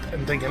map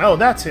and thinking, oh,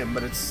 that's him,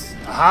 but it's...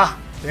 Aha!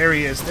 There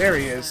he is, there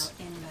he is.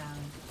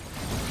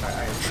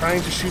 I am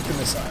trying to shoot the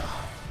missile.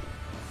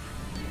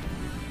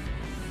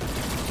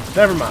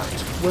 Never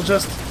mind. We'll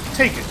just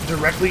take it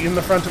directly in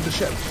the front of the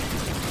ship.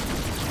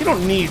 You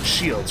don't need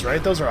shields,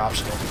 right? Those are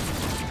optional.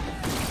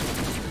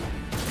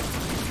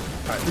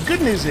 Alright, the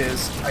good news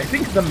is, I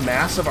think the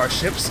mass of our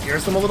ship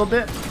scares them a little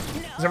bit.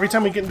 Because every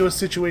time we get into a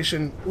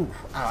situation... Ooh,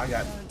 ow, I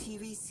got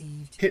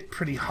hit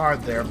pretty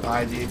hard there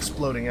by the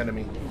exploding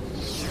enemy.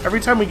 Every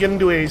time we get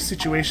into a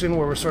situation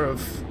where we're sort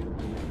of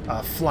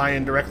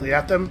flying directly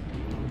at them,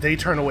 they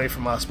turn away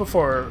from us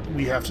before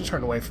we have to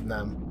turn away from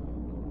them.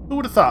 Who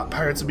would have thought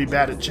pirates would be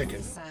bad at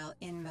chicken?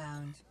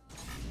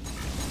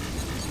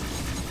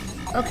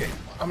 Okay,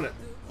 I'm gonna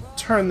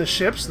turn the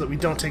ship so that we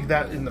don't take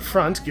that in the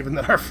front, given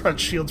that our front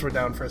shields were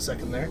down for a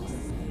second there.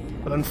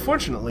 But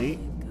unfortunately,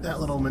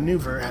 that little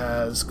maneuver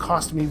has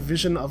cost me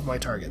vision of my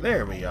target.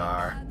 There we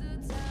are.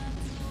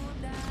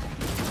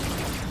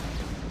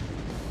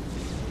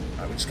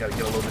 we just gotta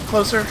get a little bit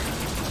closer.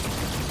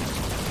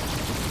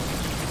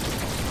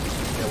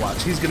 Yeah,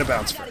 watch, he's gonna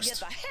bounce Gotta get first.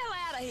 the hell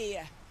out of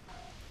here.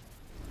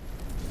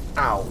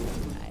 Ow.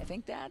 I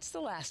think that's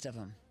the last of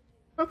them.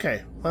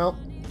 Okay, well,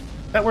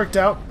 that worked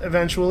out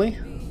eventually.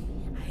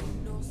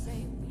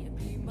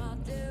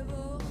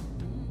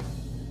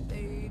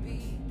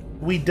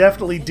 We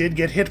definitely did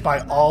get hit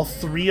by all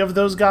three of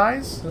those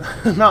guys.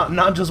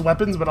 not just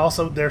weapons, but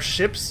also their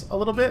ships a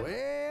little bit.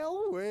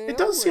 It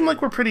does seem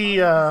like we're pretty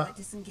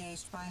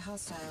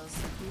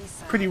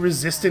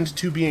resistant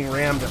to being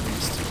rammed, at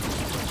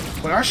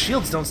least. Well, our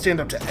shields don't stand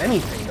up to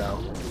anything,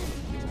 though.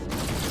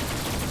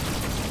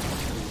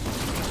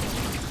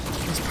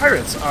 These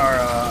pirates are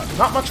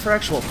not much for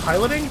actual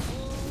piloting.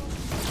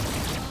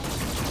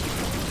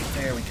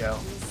 There we go.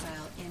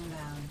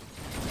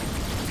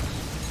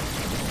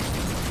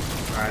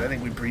 Alright, I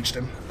think we breached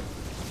him.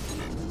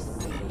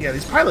 Yeah,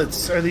 these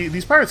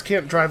pirates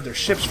can't drive their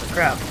ships for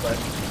crap, but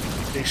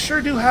they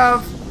sure do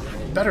have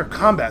better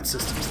combat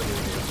systems than we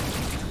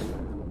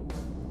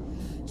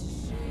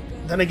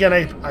do. Then again,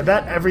 I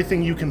bet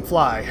everything you can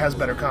fly has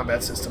better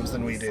combat systems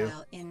than we do.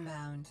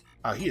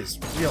 Oh, he is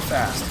real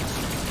fast.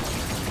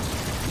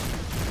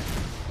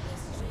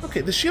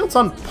 Okay, the shields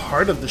on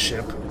part of the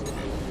ship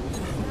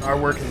are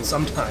working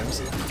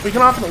sometimes. We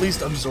can often at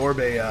least absorb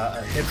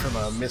a hit from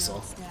a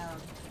missile.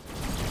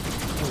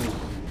 Ooh.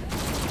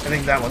 I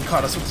think that one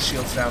caught us with the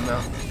shields down,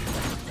 though.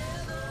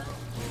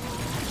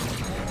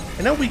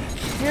 I know we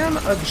can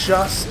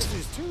adjust. This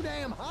is too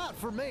damn hot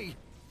for me.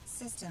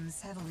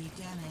 Systems heavily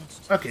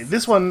damaged. Okay,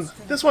 this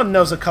one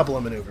knows a couple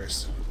of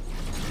maneuvers.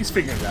 He's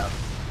figuring it out.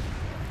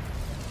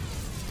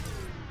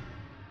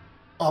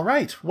 All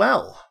right,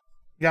 well,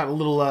 got a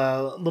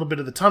little bit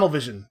of the tunnel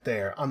vision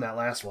there on that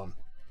last one.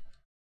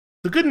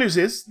 The good news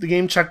is the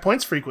game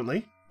checkpoints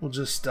frequently. We'll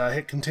just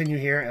hit continue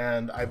here,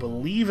 and I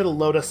believe it'll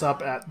load us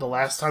up at the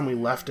last time we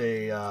left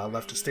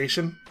a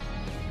station.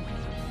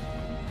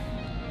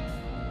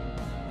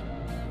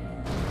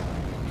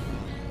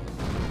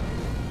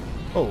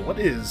 Oh, what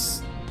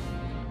is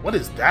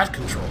that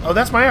control? Oh,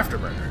 that's my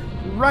afterburner.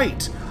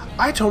 Right.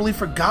 I totally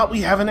forgot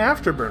we have an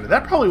afterburner.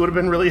 That probably would have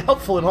been really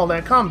helpful in all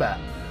that combat.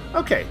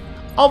 Okay,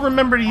 I'll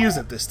remember to use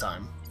it this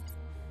time.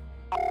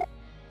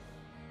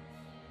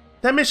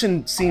 That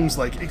mission seems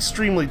like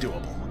extremely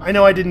doable. I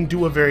know I didn't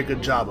do a very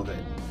good job of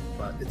it,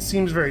 but it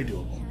seems very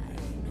doable.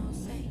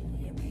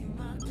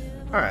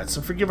 Alright,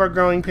 so forgive our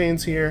growing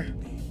pains here.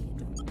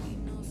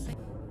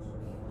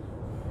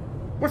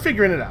 We're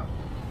figuring it out.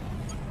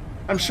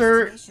 I'm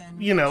sure,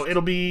 you know,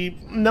 it'll be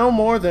no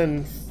more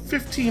than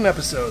 15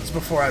 episodes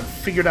before I've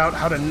figured out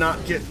how to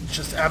not get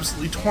just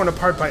absolutely torn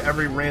apart by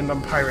every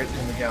random pirate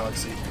in the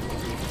galaxy.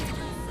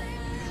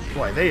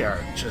 Boy, they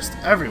are just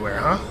everywhere,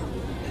 huh?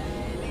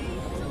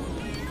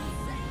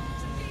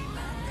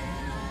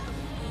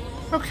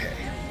 Okay.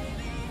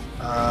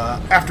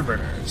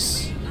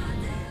 Afterburners.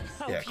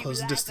 Yeah,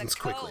 close the distance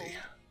quickly.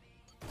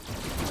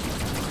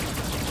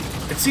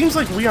 It seems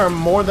like we are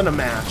more than a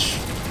match,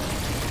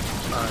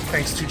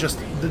 thanks to just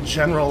the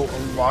general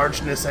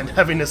largeness and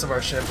heaviness of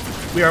our ship.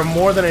 We are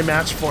more than a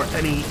match for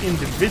any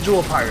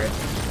individual pirate.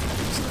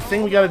 So the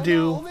thing we gotta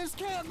do...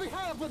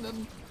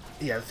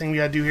 Yeah, the thing we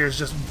gotta do here is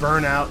just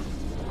burn out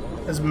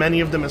as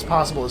many of them as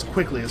possible as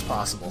quickly as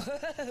possible.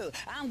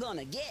 I'm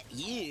gonna get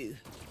you.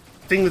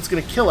 The thing that's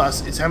going to kill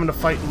us is having to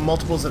fight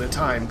multiples at a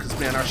time, because,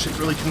 man, our ship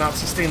really cannot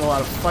sustain a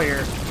lot of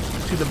fire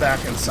to the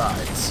back and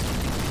sides.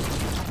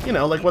 You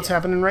know, like what's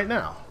happening right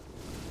now.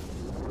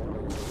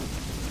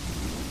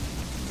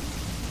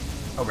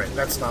 Oh, right,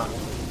 that's not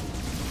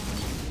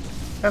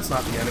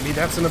the enemy,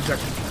 that's an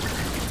objective.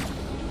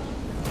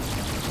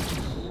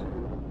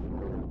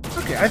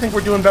 Okay, I think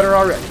we're doing better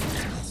already.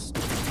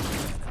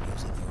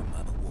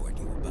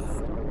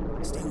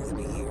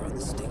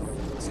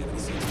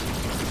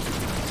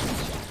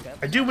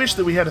 I do wish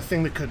that we had a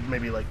thing that could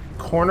maybe, like,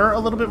 corner a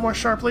little bit more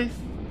sharply.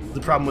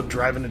 The problem with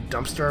driving a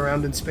dumpster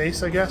around in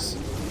space, I guess.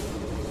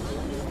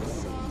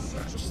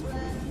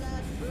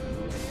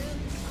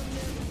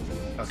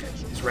 Okay,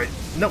 he's right...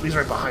 Nope, he's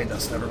right behind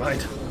us, never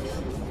mind.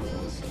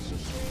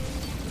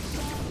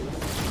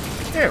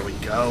 There we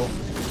go.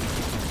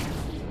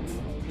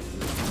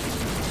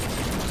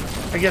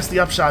 I guess the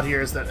upshot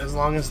here is that as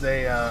long as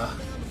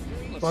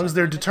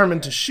they're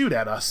determined to shoot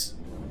at us,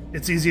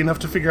 it's easy enough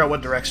to figure out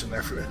what direction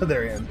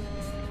they're in.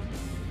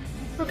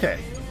 Okay.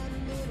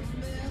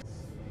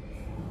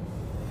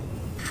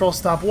 Control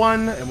stop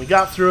 1, and we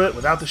got through it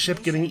without the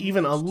ship getting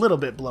even a little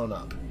bit blown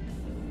up.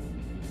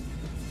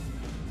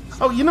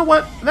 Oh, you know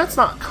what? That's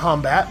not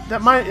combat.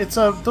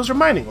 Those are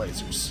mining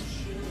lasers.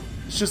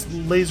 It's just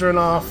lasering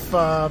off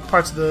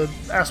parts of the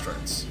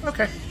asteroids.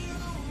 Okay.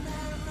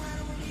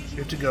 We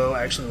have to go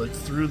actually like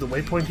through the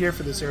waypoint here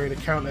for this area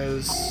to count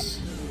as...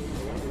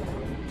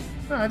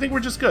 I think we're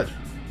just good.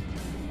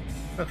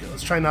 Okay,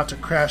 let's try not to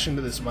crash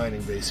into this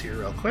mining base here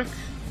real quick.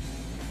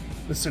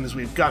 As soon as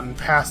we've gotten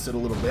past it a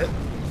little bit.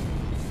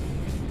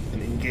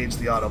 And engage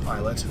the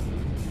autopilot.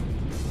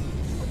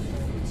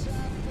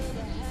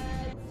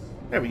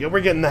 There we go, we're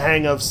getting the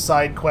hang of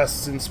side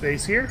quests in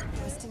space here.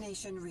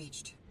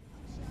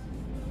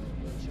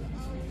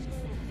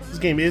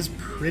 game is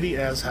pretty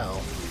as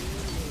hell.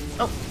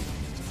 Oh,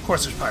 of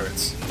course there's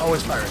pirates.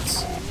 Always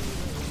pirates.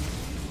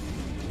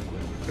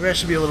 Maybe I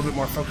should be a little bit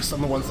more focused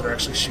on the ones that are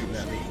actually shooting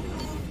at me.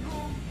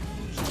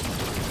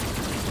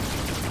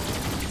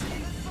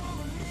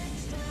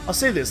 I'll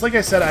say this, like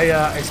I said,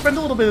 I spent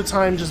a little bit of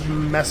time just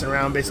messing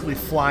around, basically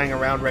flying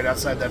around right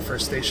outside that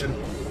first station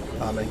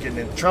and getting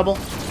into trouble.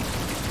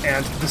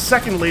 And the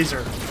second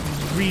laser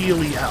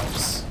really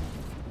helps.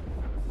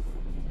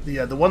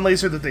 The one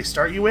laser that they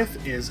start you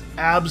with is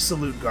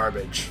absolute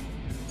garbage.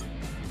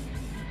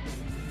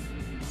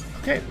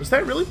 Okay, was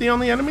that really the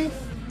only enemy?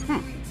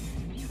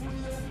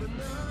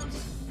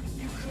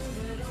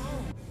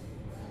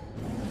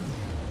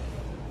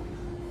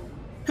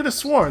 Could have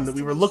sworn that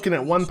we were looking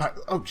at one pirate.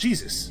 Oh,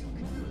 Jesus.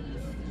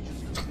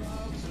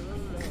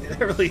 That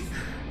really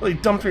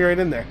dumped me right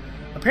in there.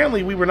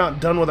 Apparently we were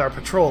not done with our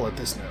patrol at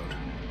this node.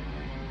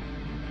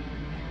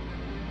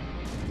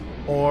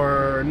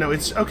 Or, no,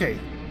 it's, okay.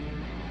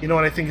 You know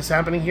what I think is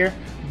happening here?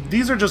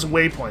 These are just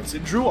waypoints.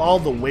 It drew all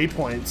the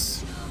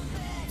waypoints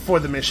for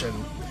the mission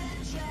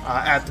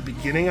at the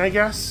beginning, I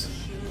guess.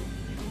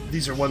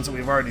 These are ones that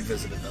we've already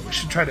visited, though. We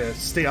should try to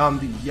stay on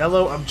the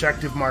yellow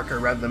objective marker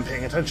rather than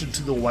paying attention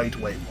to the white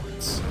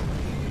waypoints.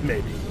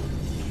 Maybe.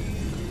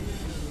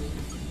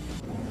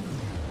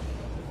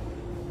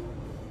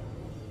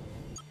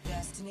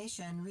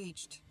 Destination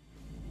reached.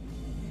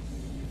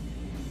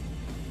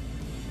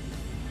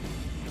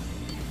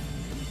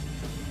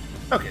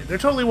 Okay, there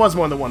totally was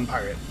more than one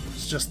pirate.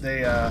 It's just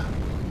they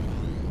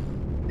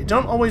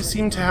don't always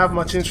seem to have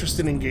much interest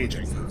in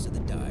engaging.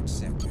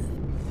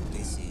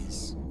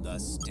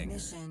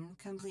 Mission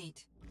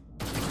complete.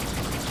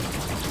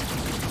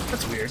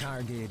 That's weird.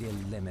 Target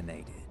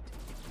eliminated.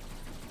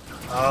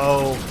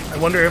 Oh, I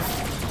wonder if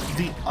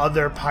the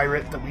other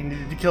pirate that we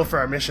needed to kill for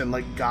our mission,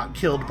 like, got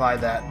killed by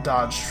that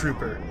Dodge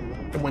trooper.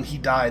 And when he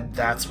died,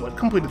 that's what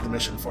completed the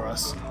mission for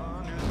us.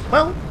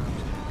 Well,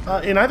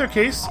 in either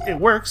case, it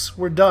works.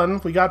 We're done.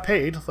 We got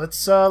paid.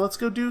 Let's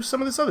go do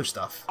some of this other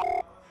stuff.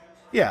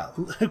 Yeah,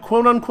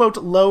 quote-unquote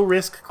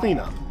low-risk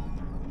cleanup.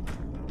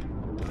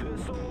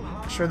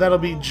 Sure, that'll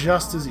be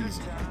just as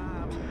easy.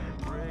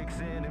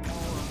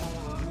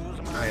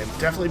 I am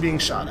definitely being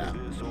shot at.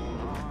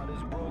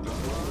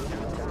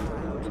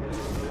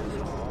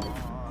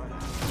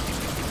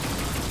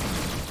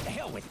 The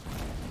hell with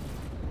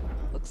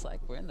it. Looks like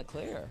we're in the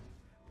clear.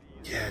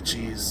 Yeah,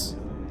 jeez.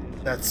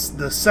 That's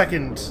the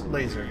second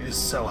laser is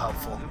so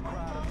helpful.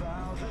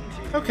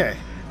 Okay.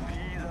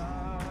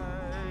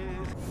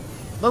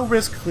 Low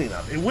risk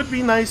cleanup. It would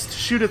be nice to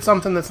shoot at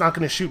something that's not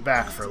going to shoot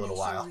back for a little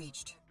while.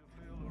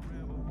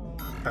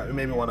 Alright, we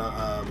maybe want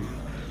to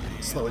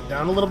slow it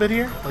down a little bit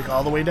here, like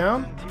all the way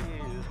down.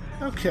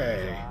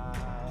 Okay.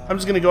 I'm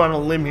just going to go on a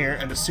limb here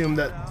and assume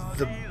that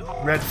the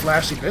red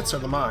flashy bits are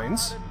the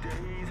mines.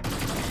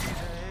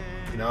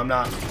 You know, I'm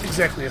not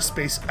exactly a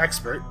space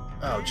expert.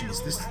 Oh,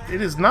 geez,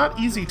 it is not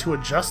easy to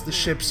adjust the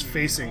ships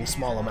facing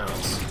small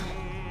amounts.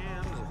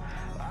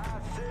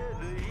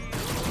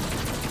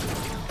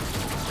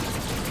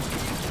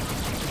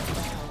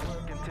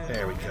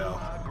 There we go.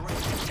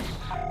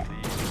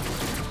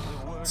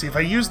 See, if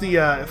I use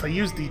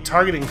the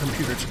targeting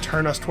computer to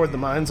turn us toward the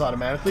mines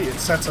automatically, it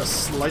sets us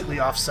slightly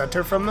off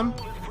center from them.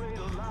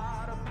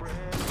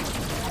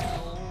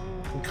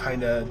 And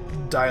kind of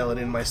dial it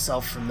in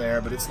myself from there,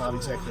 but it's not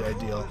exactly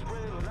ideal.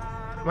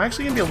 Am I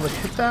actually going to be able to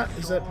hit that?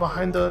 Is that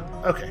behind the...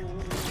 Okay.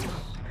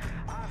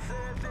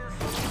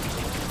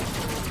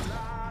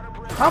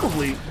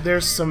 Probably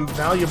there's some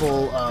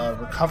valuable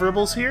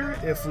recoverables here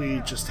if we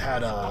just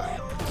had a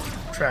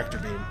tractor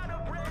beam.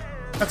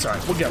 That's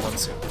alright, we'll get one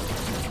soon.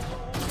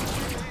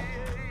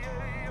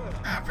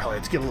 Probably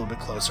have to get a little bit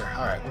closer.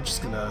 Alright, we're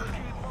just going to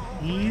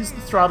ease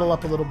the throttle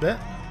up a little bit.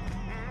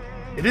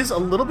 It is a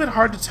little bit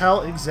hard to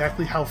tell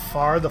exactly how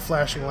far the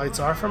flashing lights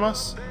are from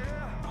us.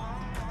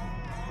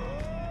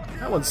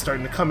 That one's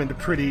starting to come into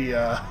pretty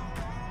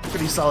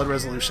solid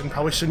resolution.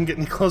 Probably shouldn't get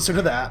any closer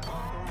to that.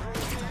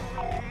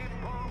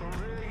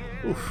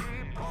 Oof.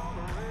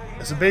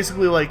 So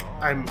basically, like,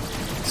 I'm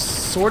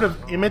sort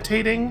of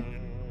imitating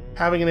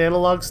having an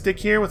analog stick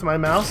here with my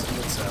mouse, and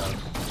it's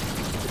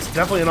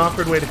definitely an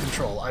awkward way to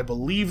control. I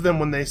believe them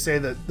when they say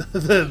that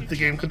the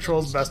game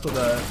controls best with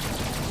a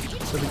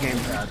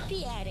gamepad.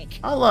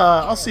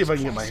 I'll see if I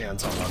can get my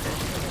hands on one.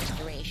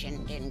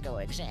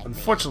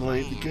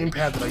 Unfortunately, the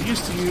gamepad that I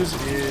used to use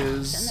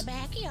is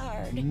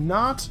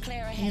not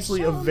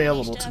easily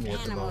available to me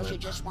at the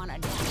moment.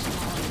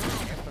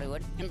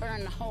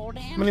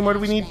 How many more do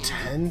we need?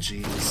 10?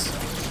 Jeez.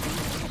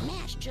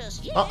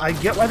 Well, I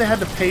get why they had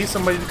to pay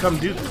somebody to come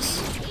do this.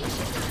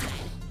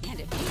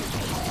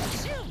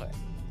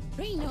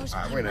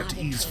 Alright, we're gonna have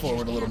to ease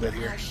forward a little bit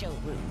here.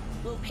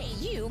 We'll pay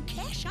you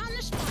cash on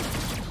the spot.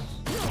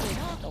 You'll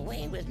walk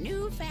away with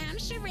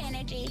newfound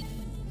serenity.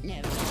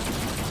 Never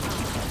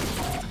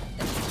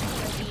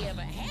of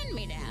a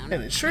hand-me-down.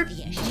 And it sure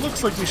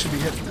looks like we should be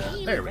hitting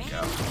that. There we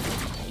go.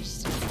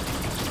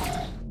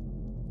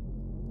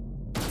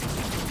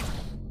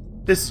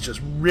 This is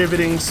just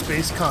riveting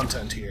space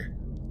content here.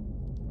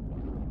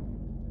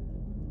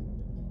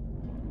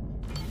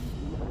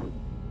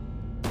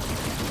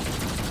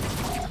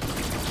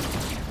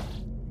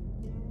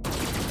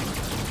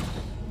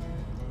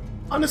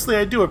 Honestly,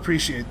 I do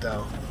appreciate,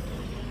 though,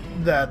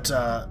 that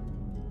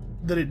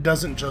that it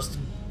doesn't just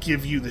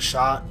give you the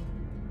shot.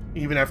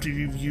 Even after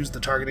you've used the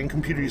targeting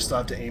computer, you still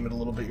have to aim it a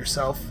little bit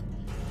yourself.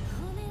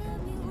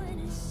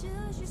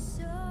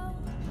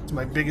 So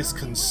my biggest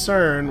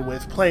concern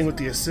with playing with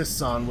the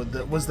assists on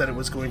was that it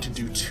was going to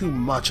do too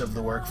much of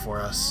the work for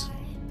us.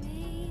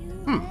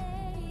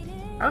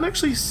 I don't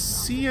actually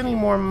see any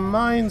more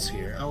mines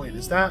here. Oh wait,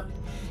 is that...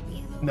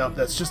 Nope,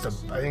 that's just a...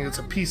 I think it's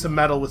a piece of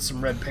metal with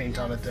some red paint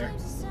on it there.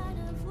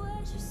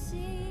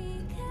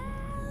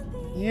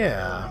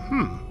 Yeah,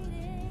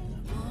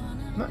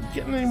 Not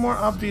getting any more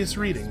obvious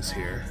readings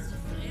here.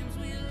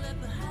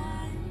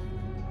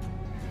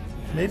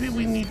 Maybe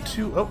we need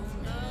to... Oh,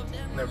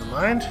 never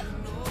mind.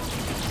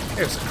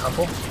 There's a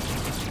couple.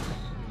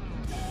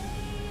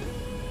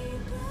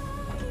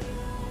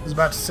 I was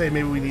about to say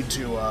maybe we need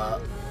to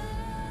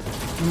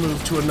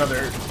move to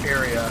another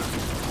area.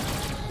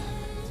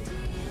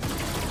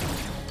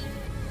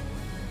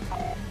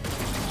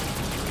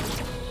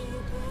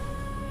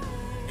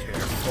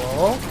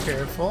 Careful,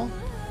 careful.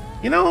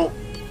 You know,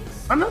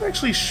 I'm not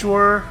actually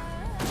sure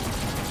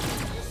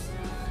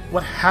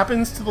what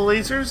happens to the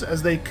lasers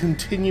as they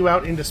continue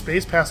out into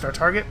space past our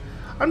target.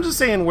 I'm just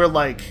saying we're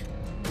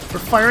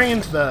firing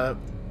into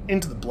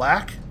the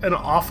black an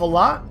awful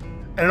lot,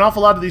 and an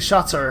awful lot of these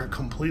shots are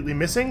completely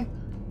missing.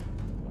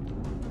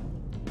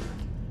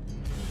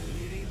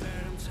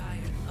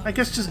 I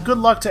guess just good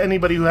luck to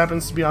anybody who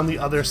happens to be on the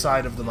other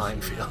side of the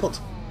minefield.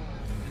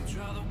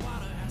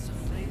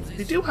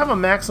 They do have a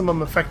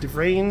maximum effective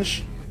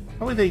range.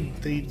 Probably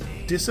they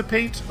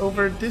dissipate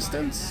over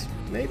distance,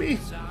 maybe?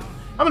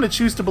 I'm gonna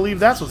choose to believe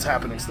that's what's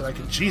happening so that I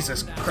can...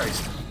 Jesus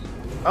Christ.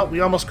 Oh,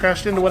 we almost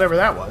crashed into whatever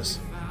that was.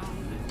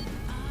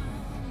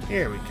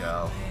 Here we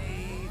go.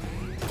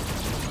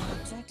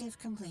 Objective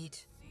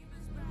complete.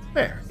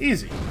 There,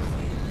 easy.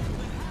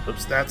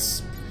 Oops,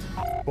 that's...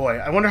 Boy,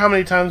 I wonder how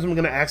many times I'm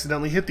gonna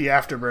accidentally hit the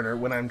afterburner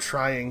when I'm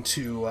trying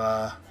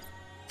to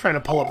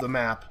pull up the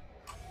map.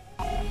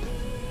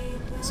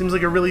 Seems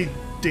like a really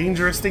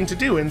dangerous thing to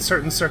do in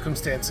certain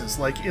circumstances,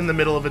 like in the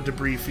middle of a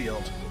debris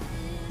field,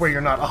 where you're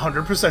not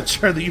 100%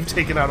 sure that you've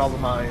taken out all the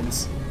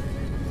mines.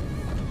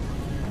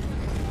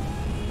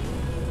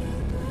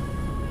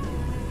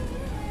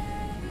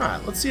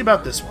 Alright, let's see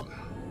about this one.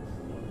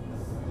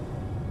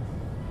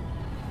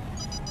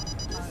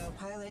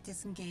 Autopilot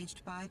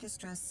disengaged by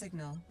distress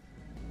signal.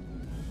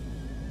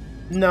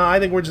 No, I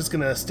think we're just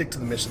gonna stick to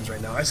the missions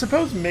right now. I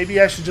suppose maybe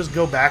I should just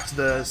go back to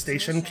the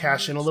station,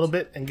 cash in a little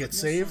bit, and get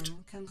saved.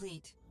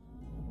 Complete.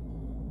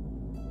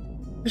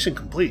 Mission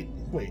complete.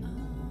 Wait.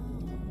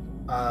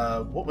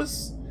 What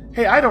was...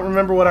 Hey, I don't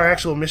remember what our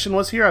actual mission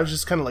was here. I was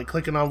just kind of like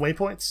clicking on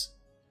waypoints.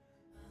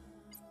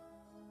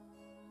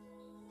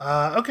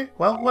 Okay,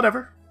 well,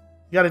 whatever.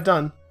 You got it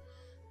done.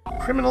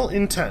 Criminal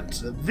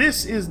intent.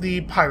 This is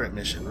the pirate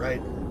mission,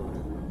 right?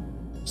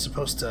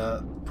 Supposed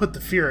to put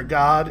the fear of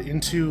God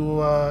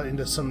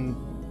into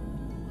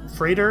some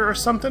freighter or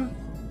something?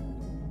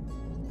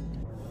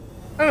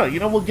 I don't know, you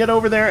know, we'll get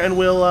over there and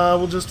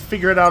we'll just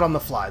figure it out on the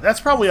fly. That's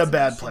probably a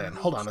bad plan.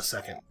 Hold on a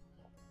second.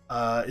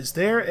 Is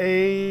there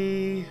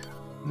a...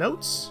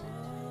 Notes?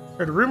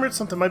 Heard a rumor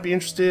something might be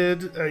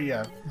interested.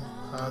 Yeah.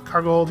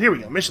 Cargo hold. Here we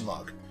go. Mission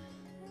log.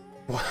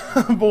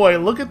 Boy,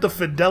 look at the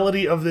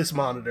fidelity of this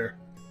monitor.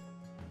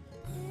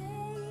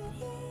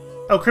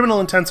 Oh,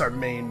 criminal intent's our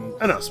main...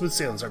 Oh no, smooth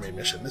sailing's our main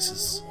mission. This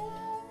is...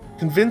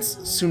 Convince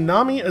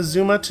Tsunami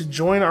Azuma to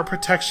join our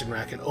protection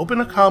racket. Open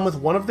a comm with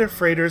one of their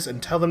freighters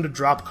and tell them to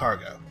drop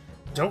cargo.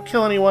 Don't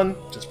kill anyone,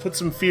 just put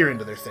some fear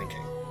into their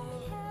thinking.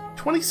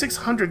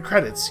 2,600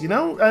 credits, you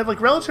know?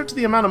 Like, relative to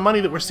the amount of money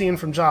that we're seeing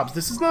from jobs,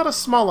 this is not a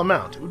small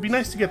amount. It would be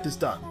nice to get this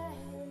done.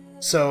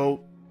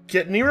 So,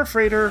 get near a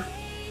freighter,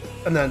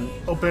 and then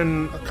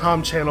open a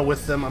comm channel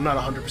with them. I'm not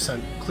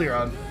 100% clear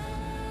on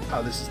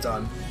how this is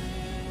done.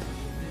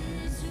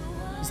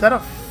 Is that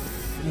a...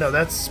 No,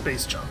 that's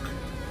space junk.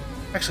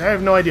 Actually, I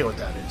have no idea what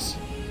that is.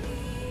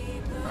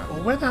 Alright,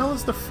 well, where the hell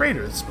is the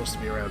freighter that's supposed to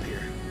be around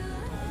here?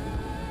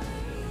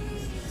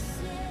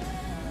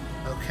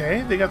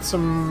 Okay, they got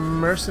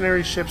some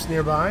mercenary ships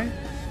nearby.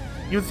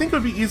 You would think it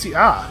would be easy...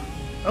 Ah!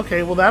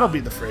 Okay, well that'll be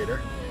the freighter.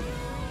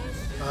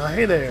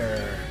 Hey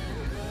there.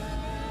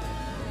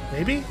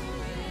 Maybe?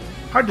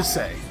 Hard to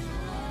say.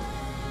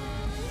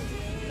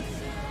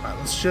 Alright,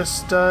 let's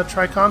just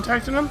try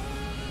contacting them.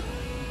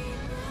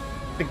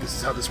 I think this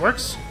is how this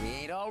works. We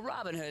ain't all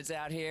Robin Hoods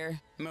out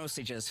here.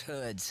 Mostly just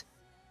hoods.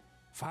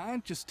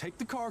 Fine, just take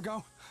the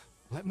cargo.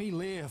 Let me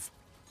live.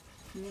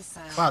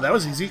 Missile. Wow, that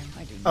was easy.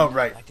 I do Oh, not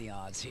right. like the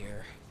odds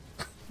here.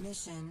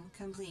 Mission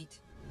complete.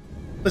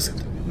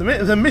 Listen,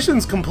 the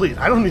mission's complete.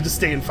 I don't need to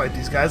stay and fight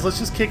these guys. Let's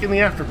just kick in the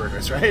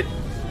afterburners, right?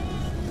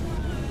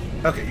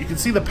 Okay, you can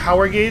see the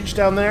power gauge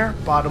down there,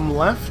 bottom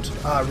left,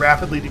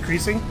 rapidly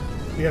decreasing.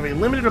 We have a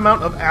limited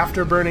amount of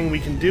afterburning we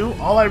can do.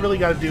 All I really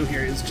got to do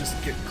here is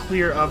just get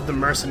clear of the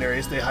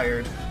mercenaries they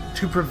hired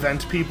to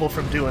prevent people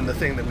from doing the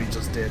thing that we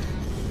just did.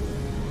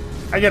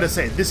 I gotta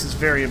say, this is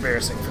very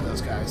embarrassing for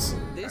those guys.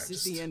 This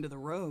is the end of the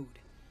road.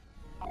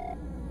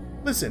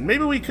 Listen,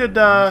 maybe we could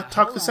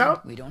talk this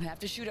out? We don't have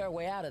to shoot our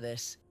way out of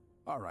this.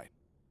 All right.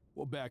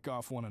 We'll back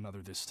off one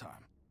another this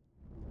time.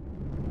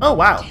 Oh,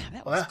 wow. Damn,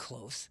 that was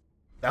close.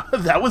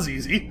 That was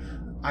easy.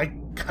 I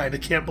kind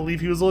of can't believe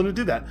he was willing to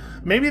do that.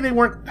 Maybe they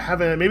were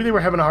having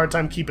a hard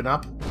time keeping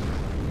up.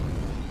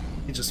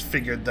 He just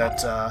figured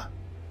that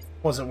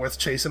wasn't worth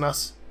chasing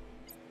us.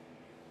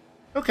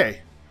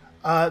 Okay.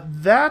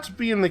 That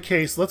being the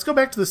case, let's go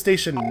back to the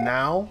station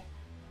now.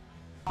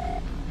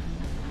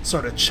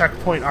 Sort of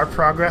checkpoint our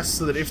progress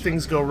so that if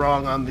things go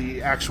wrong on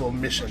the actual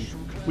mission,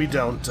 we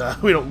don't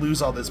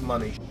lose all this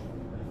money.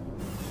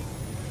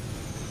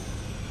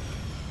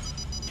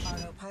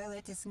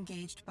 Autopilot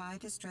disengaged by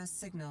distress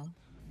signal.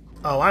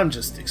 Oh, I'm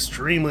just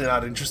extremely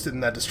not interested in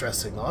that distress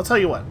signal. I'll tell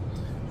you what.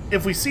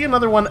 If we see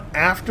another one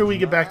after we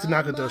get back to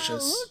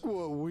Nacogdoches,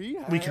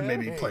 we can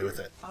maybe play with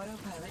it.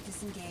 Autopilot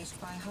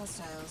disengaged by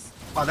hostiles.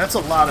 Oh, that's a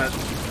lot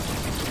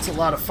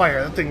of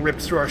fire. That thing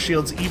ripped through our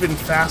shields even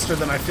faster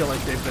than I feel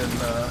like they've been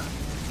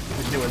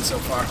doing so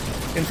far.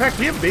 In fact,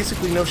 we have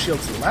basically no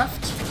shields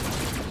left.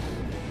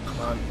 Come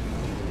on.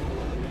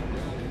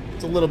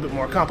 It's a little bit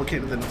more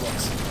complicated than it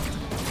looks.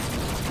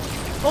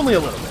 Only a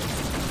little bit.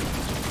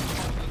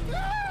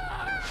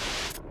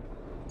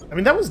 I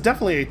mean, that was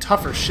definitely a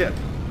tougher ship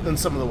than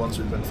some of the ones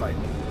we've been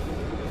fighting.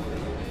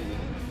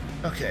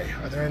 Okay,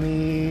 are there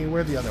any...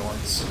 Where are the other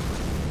ones?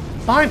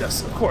 Behind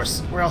us, of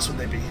course. Where else would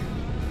they be?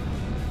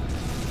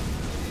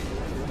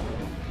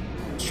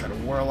 Let's try to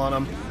whirl on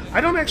them.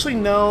 I don't actually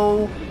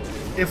know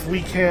if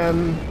we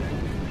can...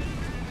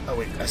 Oh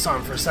wait, I saw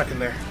him for a second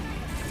there.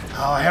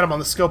 Oh, I had him on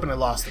the scope and I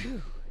lost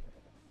him.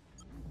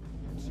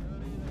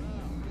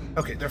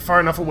 Okay, they're far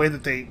enough away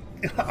that they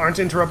aren't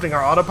interrupting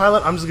our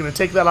autopilot. I'm just going to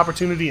take that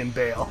opportunity and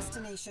bail.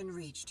 Destination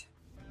reached.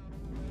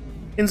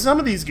 In some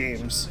of these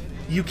games,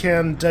 you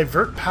can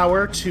divert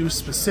power to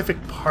specific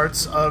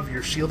parts of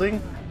your shielding.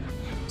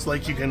 It's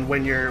like you can,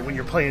 when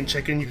you're playing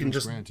chicken, you can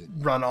just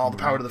run all the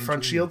power to the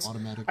front shields.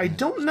 I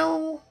don't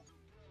know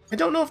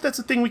if that's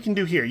a thing we can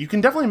do here. You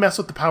can definitely mess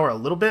with the power a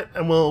little bit,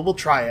 and we'll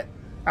try it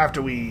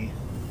after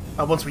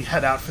once we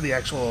head out for the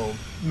actual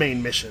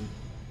main mission.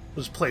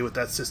 We'll just play with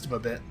that system a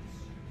bit.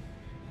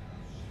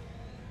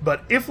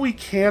 But if we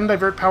can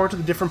divert power to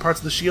the different parts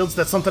of the shields,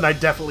 that's something I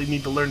definitely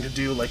need to learn to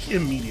do, like,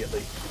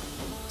 immediately.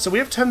 So we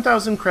have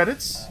 10,000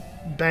 credits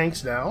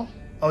banked now.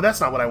 Oh,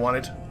 that's not what I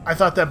wanted. I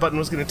thought that button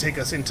was going to take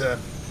us into...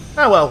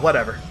 Oh, well,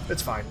 whatever.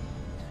 It's fine.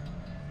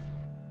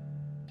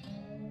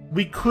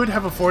 We could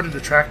have afforded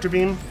a tractor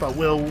beam, but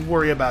we'll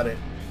worry about it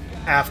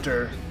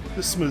after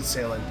the smooth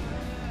sailing.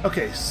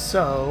 Okay,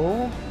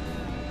 so...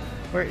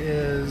 Where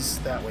is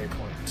that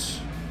waypoint?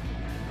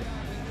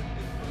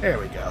 There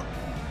we go.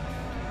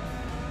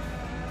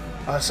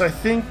 So I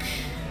think...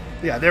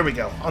 Yeah, there we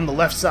go. On the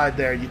left side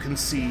there, you can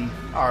see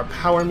our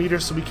power meter,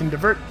 so we can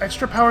divert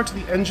extra power to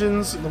the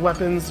engines, the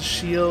weapons, the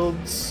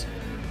shields.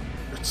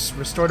 It's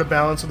restore to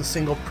balance with a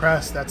single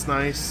press. That's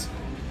nice.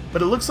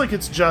 But it looks like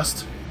it's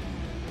just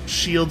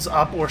shields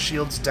up or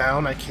shields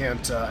down. I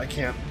can't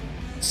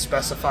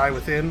specify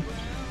within.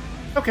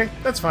 Okay,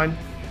 that's fine.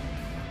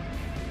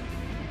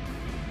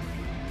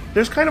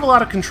 There's kind of a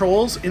lot of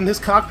controls in this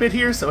cockpit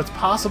here, so it's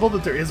possible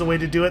that there is a way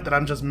to do it that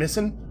I'm just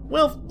missing.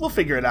 We'll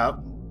figure it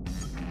out.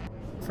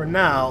 For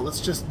now,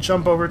 let's just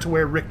jump over to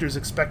where Richter's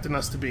expecting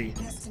us to be.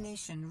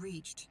 Destination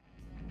reached.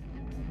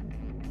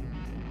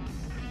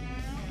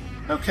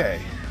 Okay.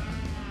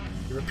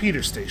 The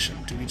repeater station.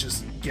 Do we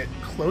just get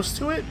close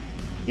to it?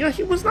 You know,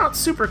 he was not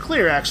super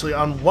clear, actually,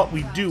 on what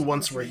we do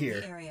once we're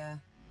here.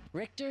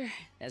 Richter,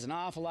 there's an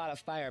awful lot of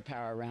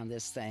firepower around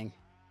this thing.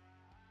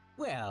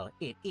 Well,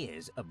 it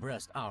is a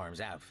brushed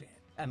arms outfit.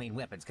 I mean,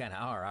 weapons kind of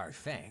are our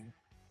thing.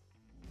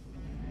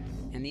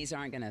 And these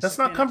aren't gonna That's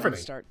not comforting.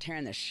 Start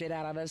tearing the shit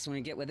out of us when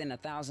we get within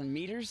 1,000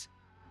 meters?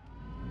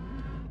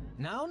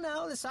 No,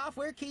 the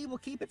software key will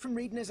keep it from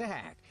reading as a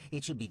hack.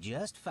 It should be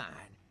just fine.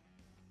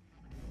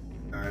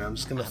 Alright, I'm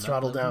just gonna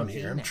throttle down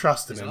here. I'm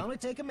trusting him. It'll only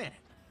take a minute.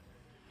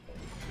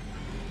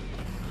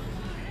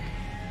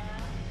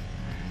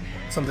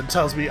 Something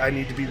tells me I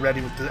need to be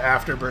ready with the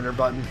afterburner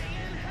button.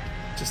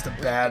 Just a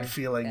bad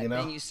feeling, you know?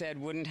 That thing you said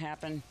wouldn't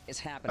happen is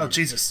happening. Oh,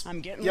 Jesus.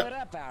 I'm getting lit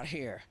up out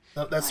here.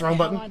 Oh, that's the wrong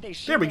button.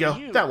 There we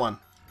go. That one.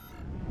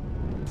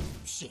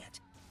 Shit.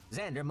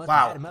 Xander must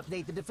Wow. have had him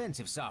update the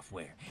defensive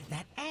software.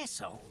 That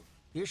asshole.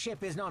 Your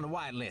ship isn't on the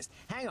white list.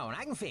 Hang on,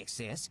 I can fix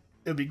this.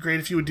 It would be great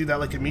if you would do that,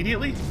 like,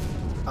 immediately.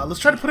 Let's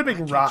try to put a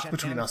big rock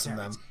between us and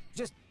them.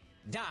 Just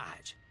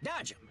dodge.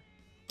 Dodge them.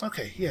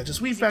 Okay, yeah,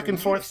 just weave back and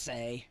forth.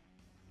 Say.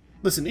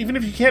 Listen, even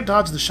if you can't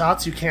dodge the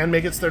shots, you can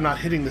make it so they're not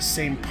hitting the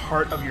same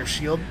part of your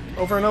shield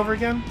over and over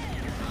again.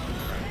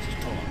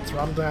 Hold on,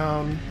 throttle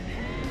down.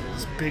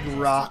 This big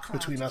rock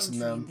between us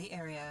and them.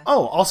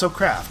 Oh, also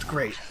craft.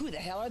 Great. Who the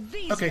hell are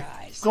these Okay,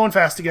 guys? going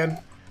fast again.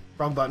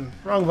 Wrong button.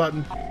 Wrong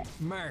button.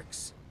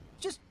 Mercs.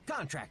 Just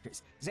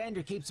contractors.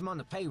 Xander keeps them on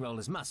the payroll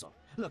as muscle.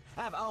 Look,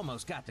 I've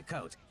almost got the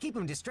codes. Keep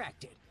them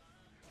distracted.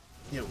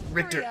 Yo,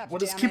 Richter, up, what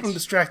does damn keep it. them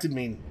distracted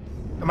mean?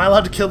 Am I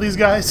allowed to kill these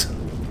guys?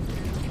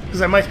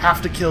 Because I might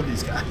have to kill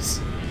these guys.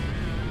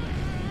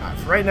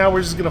 For right now,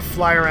 we're just going to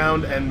fly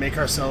around and make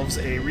ourselves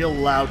a real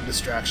loud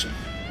distraction.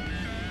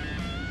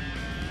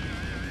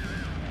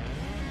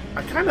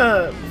 I kind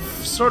of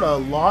sort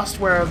of lost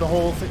where the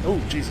whole thing... Oh,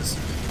 Jesus.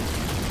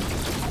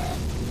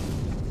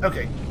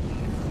 Okay.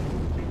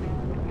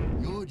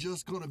 You're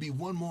just gonna be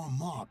one more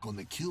mark on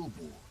the kill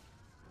board.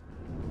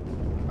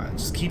 Alright,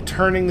 just keep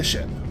turning the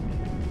ship.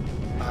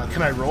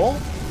 Can I roll?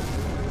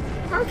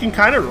 I can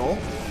kind of roll.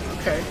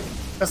 Okay.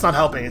 That's not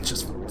helping, it's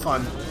just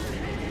fun.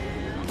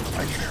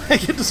 I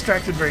get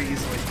distracted very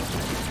easily.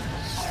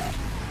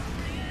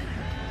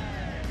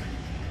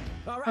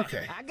 All right,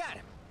 okay. I got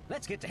him.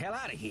 Let's get the hell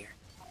out of here.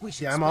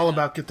 Yeah, I'm all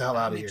about get the hell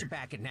out of here. You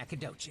back at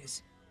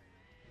Nacogdoches.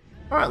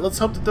 Alright, let's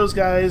hope that those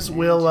guys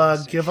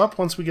will give up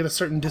once we get a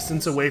certain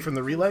distance away from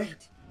the relay.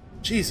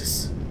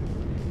 Jesus.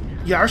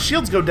 Yeah, our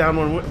shields go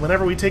down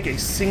whenever we take a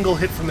single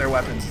hit from their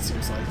weapons, it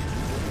seems like.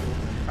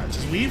 Alright,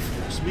 just weave.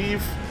 Just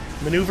weave.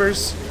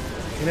 Maneuvers.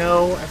 You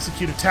know,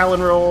 execute a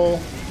Talon roll.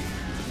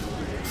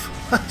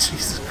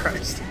 Jesus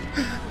Christ.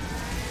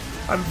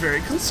 I'm very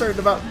concerned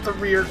about the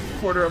rear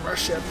quarter of our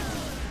ship.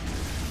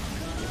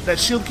 That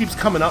shield keeps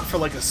coming up for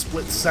like a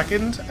split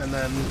second and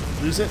then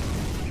lose it.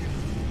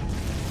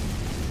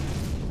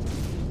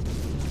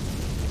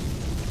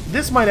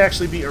 This might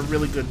actually be a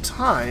really good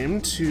time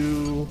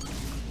to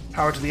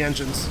power to the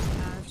engines.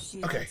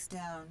 Okay.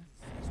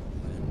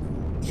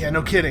 Yeah,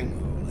 no kidding.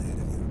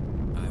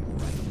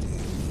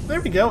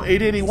 There we go,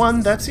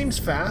 881. That seems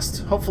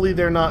fast. Hopefully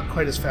they're not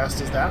quite as fast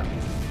as that.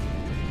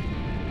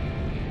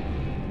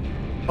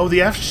 Oh,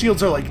 the aft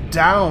shields are like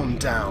down.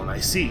 I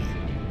see.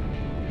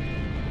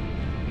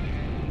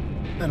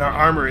 And our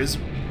armor is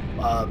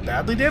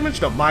badly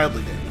damaged? No,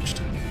 mildly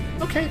damaged.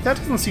 Okay, that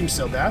doesn't seem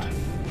so bad.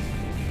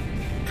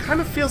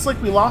 Kind of feels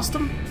like we lost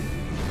them.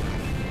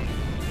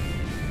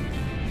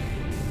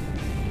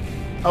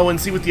 Oh, and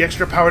see, with the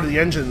extra power to the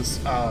engines,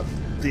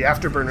 the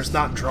afterburner's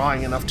not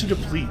drawing enough to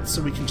deplete,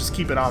 so we can just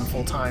keep it on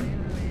full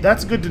time.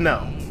 That's good to know.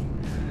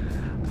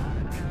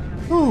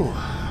 Whew.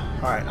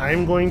 Alright, I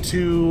am going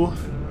to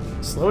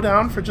slow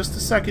down for just a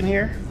second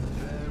here.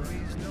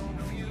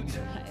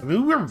 I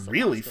mean, we're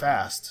really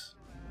fast.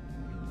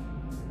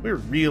 We're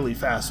really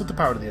fast with the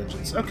power to the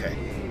engines. Okay.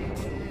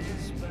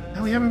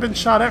 And we haven't been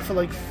shot at for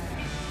like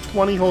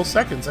 20 whole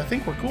seconds. I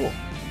think we're cool.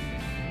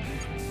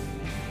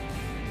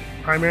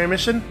 Primary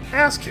mission,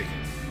 ass kicking.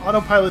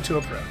 Autopilot to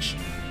approach.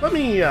 Let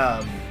me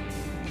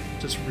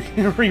just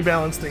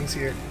rebalance things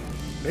here.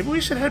 Maybe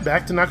we should head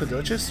back to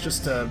Nacogdoches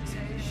just to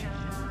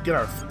get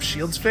our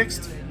shields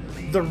fixed.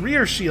 The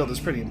rear shield is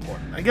pretty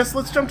important. I guess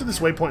let's jump to this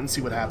waypoint and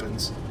see what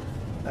happens.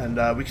 And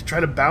we can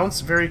try to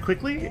bounce very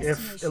quickly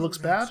if it looks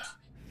bad.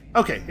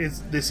 Okay,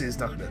 this is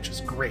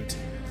Nacogdoches. Great.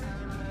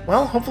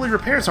 Well, hopefully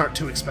repairs aren't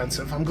too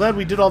expensive. I'm glad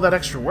we did all that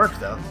extra work,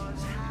 though.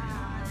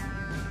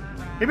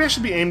 Maybe I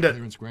should be aimed at...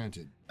 Clearance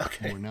granted.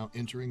 Okay. We're now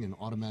entering an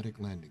automatic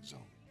landing zone.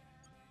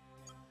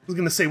 I was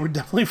going to say, we're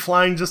definitely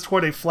flying just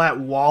toward a flat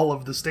wall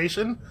of the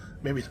station.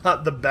 Maybe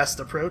not the best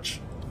approach.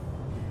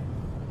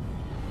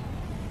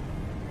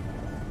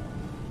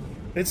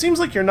 It seems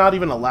like you're not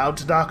even allowed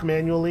to dock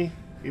manually,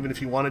 even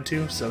if you wanted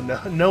to, so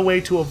no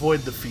way to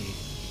avoid the fee.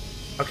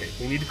 Okay,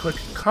 we need to click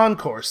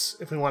Concourse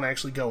if we want to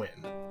actually go in.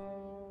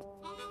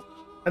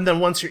 And then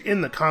once you're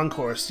in the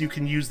concourse, you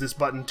can use this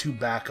button to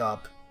back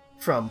up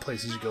from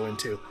places you go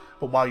into.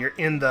 But while you're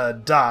in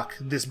the dock,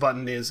 this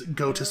button is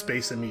go to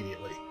space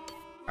immediately.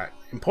 Alright,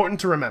 important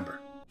to remember.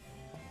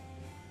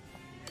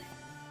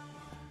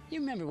 You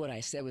remember what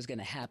I said was going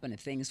to happen if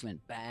things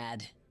went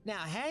bad? Now,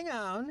 hang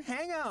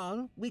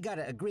on. We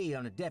gotta agree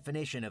on a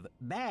definition of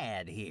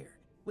bad here.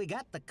 We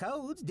got the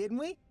codes, didn't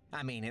we?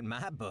 I mean, in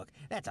my book,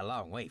 that's a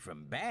long way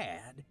from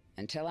bad.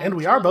 And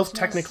we are both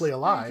technically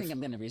alive. I think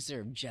I'm going to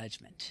reserve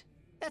judgment.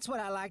 That's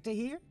what I like to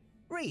hear.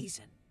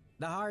 Reason.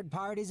 The hard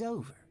part is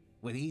over.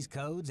 With these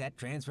codes, that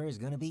transfer is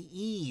gonna be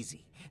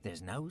easy.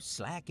 There's no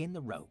slack in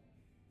the rope.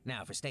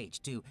 Now, for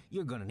stage 2,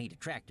 you're gonna need a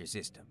tractor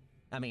system.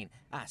 I mean,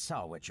 I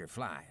saw what you're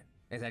flying.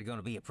 Is that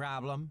gonna be a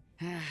problem?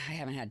 I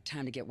haven't had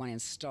time to get one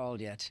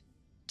installed yet.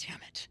 Damn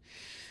it.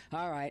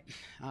 All right,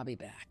 I'll be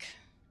back.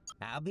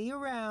 I'll be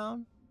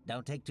around.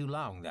 Don't take too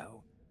long,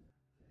 though.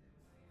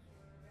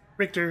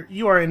 Richter,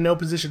 you are in no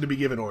position to be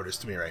giving orders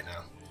to me right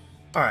now.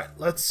 Alright,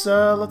 let's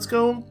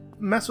go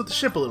mess with the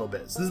ship a little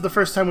bit. So this is the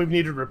first time we've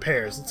needed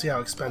repairs. Let's see how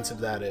expensive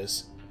that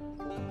is.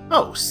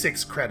 Oh,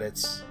 6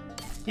 credits.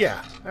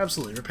 Yeah,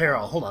 absolutely. Repair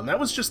all. Hold on, that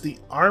was just the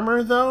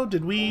armor, though?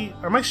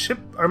 Are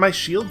my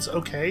shields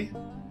okay?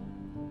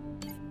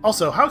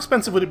 Also, how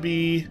expensive would it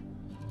be?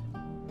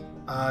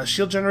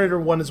 Shield generator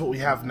 1 is what we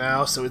have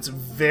now, so it's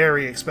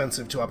very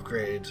expensive to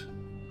upgrade.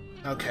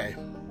 Okay.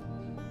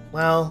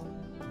 Well,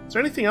 is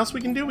there anything else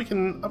we can do? We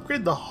can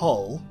upgrade the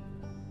hull.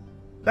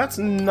 That's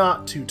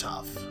not too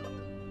tough.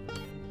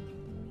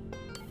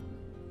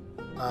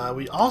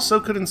 We also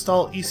could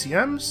install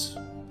ECMs.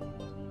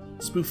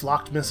 Spoof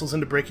locked missiles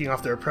into breaking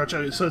off their approach,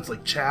 so it's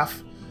like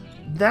chaff.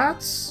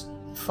 That's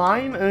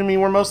fine. I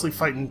mean, we're mostly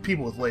fighting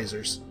people with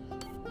lasers.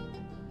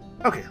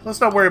 Okay, let's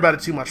not worry about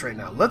it too much right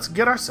now. Let's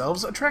get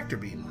ourselves a tractor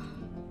beam.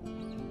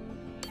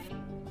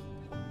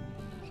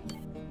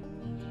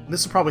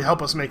 This will probably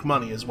help us make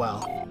money as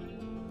well.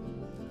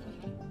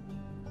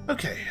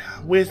 Okay,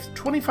 with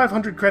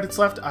 2,500 credits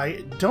left,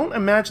 I don't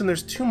imagine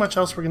there's too much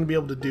else we're going to be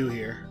able to do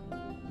here.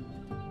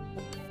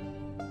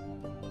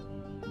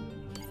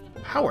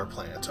 Power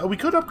plant. Oh, we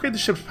could upgrade the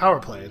ship's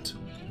power plant.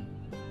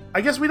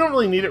 I guess we don't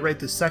really need it right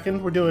this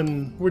second. We're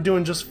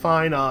doing just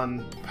fine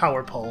on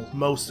power pole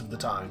most of the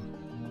time.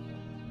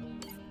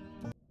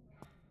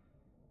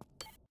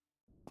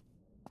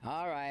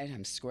 All right,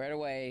 I'm squared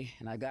away,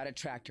 and I've got a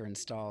tractor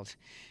installed.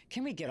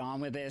 Can we get on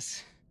with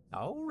this?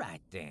 All right,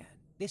 then.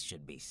 This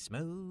should be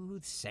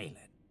smooth sailing.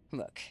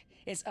 Look,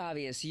 it's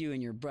obvious you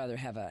and your brother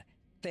have a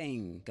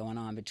thing going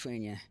on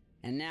between you,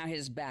 and now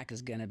his back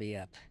is gonna be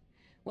up.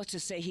 What's to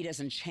say he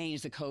doesn't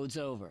change the codes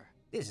over?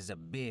 This is a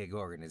big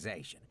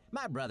organization.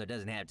 My brother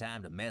doesn't have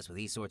time to mess with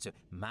these sorts of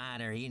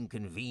minor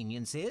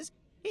inconveniences.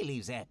 He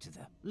leaves that to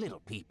the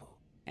little people.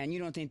 And you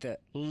don't think the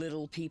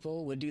little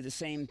people would do the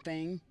same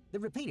thing? The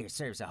repeater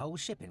serves a whole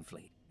shipping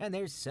fleet, and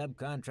there's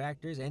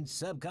subcontractors and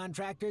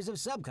subcontractors of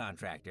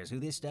subcontractors who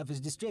this stuff is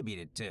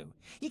distributed to.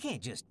 You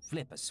can't just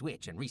flip a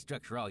switch and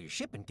restructure all your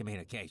shipping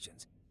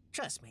communications.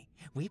 Trust me,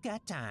 we've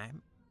got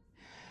time.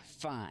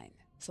 Fine.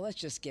 So let's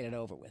just get it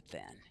over with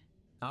then.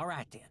 All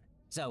right then.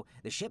 So,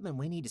 the shipment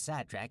we need to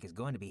sidetrack is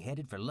going to be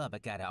headed for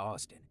Lubbock out of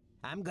Austin.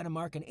 I'm gonna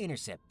mark an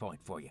intercept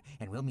point for you,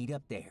 and we'll meet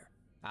up there.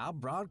 I'll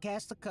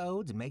broadcast the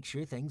codes and make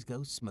sure things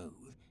go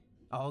smooth.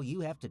 All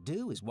you have to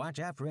do is watch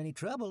out for any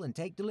trouble and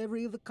take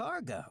delivery of the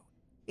cargo.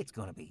 It's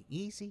gonna be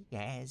easy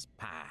as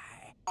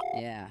pie.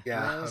 Yeah,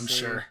 I'm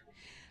sure.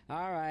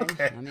 All right,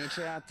 okay. I'll meet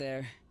you out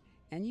there.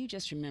 And you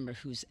just remember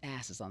whose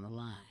ass is on the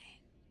line.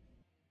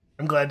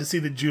 I'm glad to see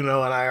that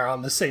Juno and I are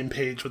on the same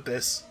page with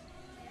this.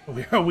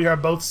 We are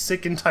both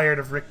sick and tired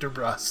of Richter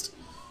Brust.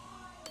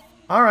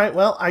 Alright,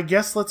 well, I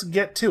guess let's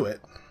get to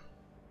it.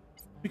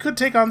 We could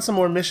take on some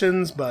more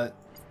missions, but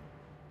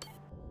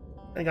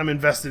I think I'm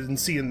invested in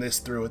seeing this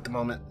through at the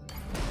moment.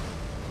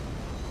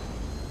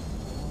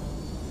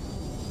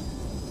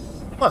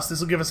 Plus, this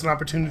will give us an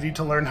opportunity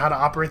to learn how to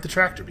operate the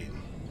tractor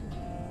beam.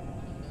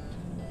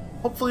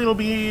 Hopefully it'll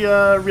be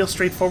real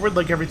straightforward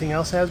like everything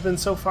else has been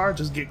so far.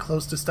 Just get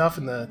close to stuff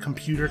and the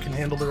computer can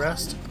handle the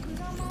rest.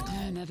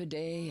 Another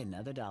day,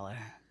 another dollar.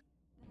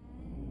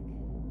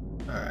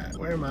 Alright,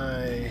 where am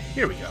I?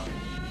 Here we go.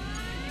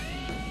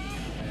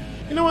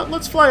 You know what?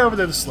 Let's fly over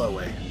there the slow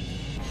way.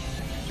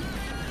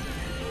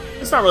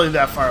 It's not really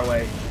that far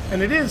away,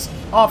 and it is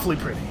awfully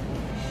pretty.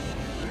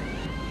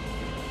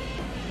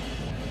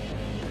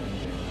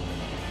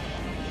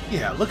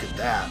 Yeah, look at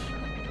that.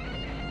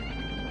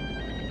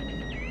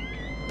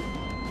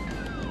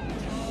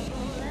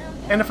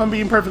 And if I'm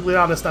being perfectly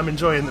honest, I'm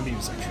enjoying the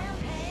music.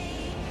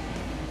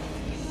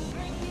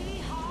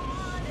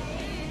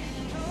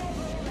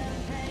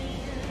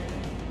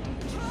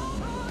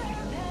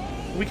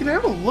 We can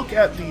have a look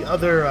at the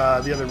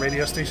other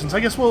radio stations.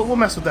 I guess we'll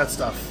mess with that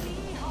stuff.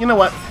 You know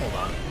what? Hold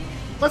on.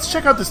 Let's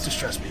check out this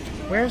distress beacon.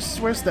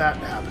 Where's that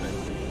happening?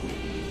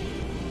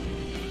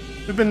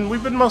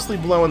 We've been mostly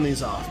blowing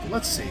these off. But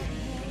let's see.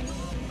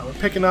 We're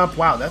picking up.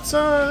 Wow, that's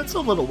a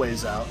little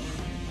ways out.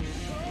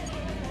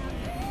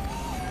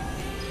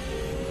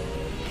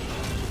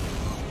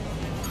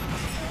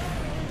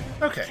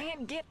 Okay.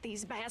 Can't get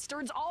these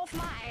bastards off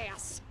my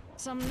ass.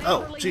 Some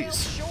Oh, neighborly help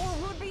jeez.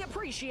 sure would be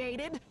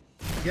appreciated.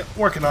 Yep,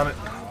 working on it.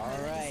 All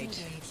right,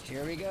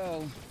 here we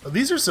go. Well,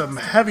 these are some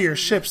heavier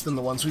ships than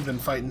the ones we've been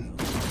fighting.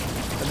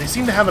 And they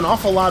seem to have an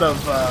awful lot of,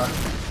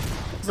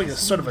 it's like a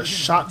sort of a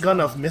shotgun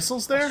of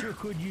missiles there. Sure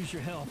could use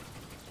your help.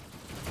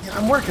 Yeah,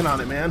 I'm working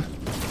on it, man.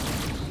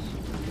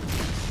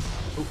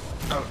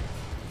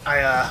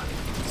 I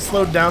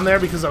slowed down there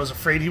because I was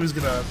afraid he was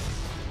gonna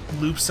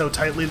loop so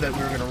tightly that we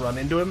were gonna run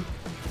into him.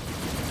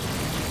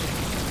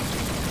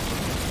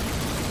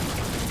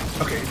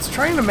 Okay, it's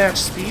trying to match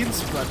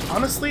speeds, but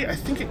honestly, I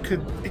think it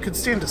could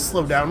stand to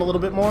slow down a little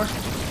bit more.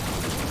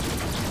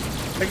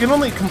 I can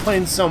only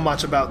complain so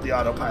much about the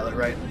autopilot,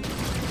 right?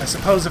 I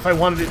suppose if I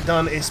wanted it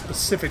done a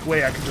specific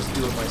way, I could just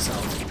do it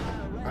myself.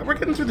 Alright, we're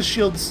getting through the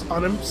shields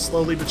on him,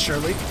 slowly but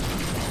surely.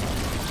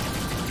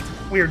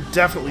 We are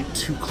definitely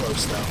too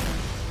close, though.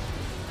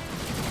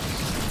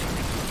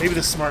 Maybe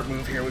the smart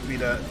move here would be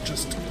to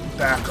just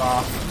back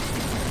off.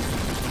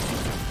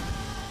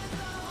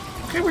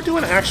 Okay, we're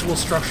doing actual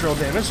structural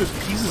damage. There's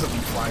pieces of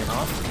him flying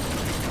off.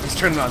 He's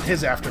turning on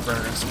his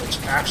afterburners, which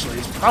actually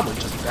is probably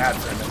just bad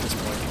for him at this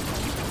point.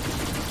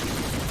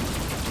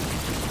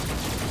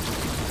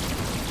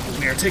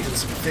 We are taking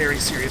some very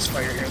serious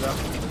fire here, though.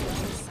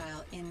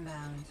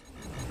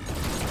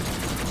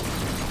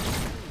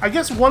 I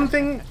guess one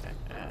thing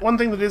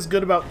that is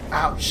good about...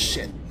 Ow,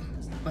 shit.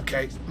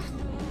 Okay.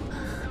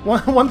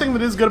 One thing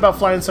that is good about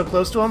flying so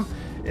close to him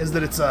is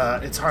that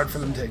it's hard for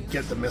them to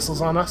get the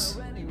missiles on us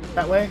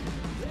that way.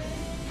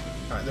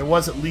 Alright, there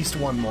was at least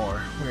one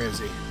more. Where is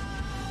he?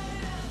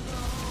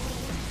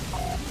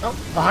 Oh,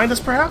 behind us,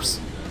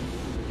 perhaps?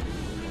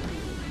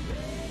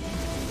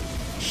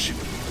 Shoot.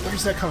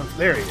 Where's that coming from?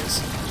 There he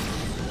is.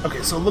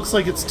 Okay, so it looks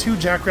like it's 2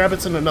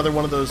 jackrabbits and another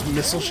one of those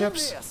missile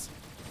ships.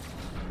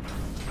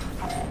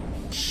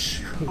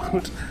 Shoot.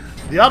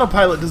 The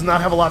autopilot does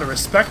not have a lot of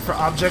respect for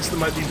objects that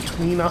might be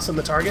between us and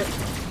the target.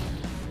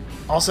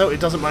 Also, it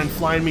doesn't mind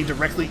flying me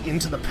directly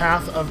into the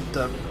path of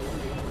the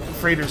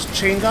freighter's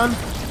chain gun.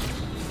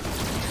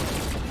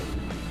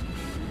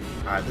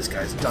 Alright, this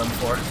guy's done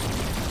for.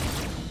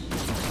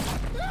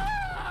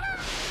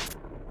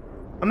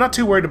 I'm not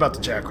too worried about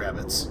the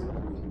jackrabbits.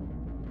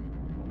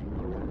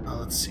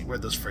 Let's see where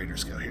those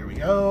freighters go. Here we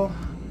go.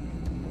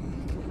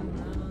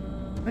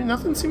 I mean,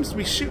 nothing seems to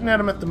be shooting at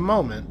him at the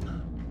moment.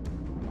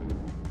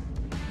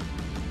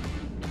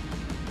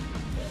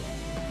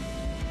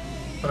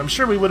 But I'm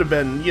sure we would have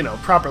been, you know,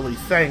 properly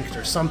thanked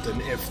or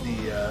something if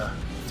the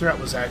threat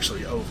was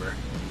actually over.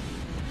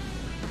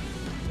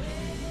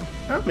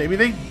 Oh, maybe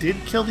they did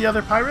kill the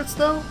other pirates,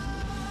 though?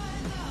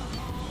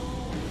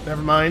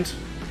 Never mind.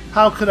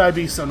 How could I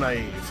be so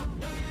naive?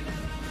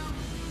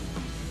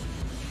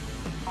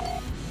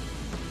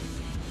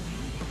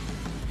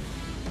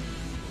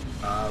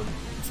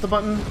 What's the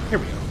button? Here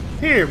we go.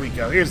 Here we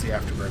go. Here's the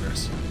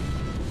afterburners.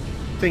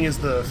 Thing is,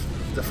 the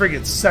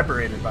frigate's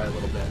separated by a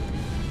little bit.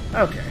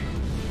 Okay.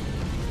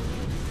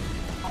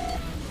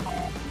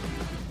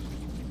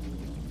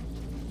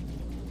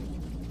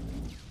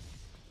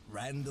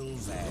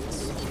 Randall's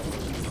axe.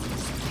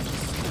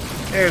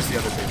 There's the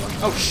other big one.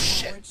 Oh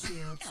shit!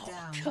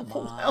 Come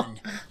on.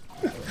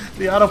 Well,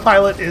 the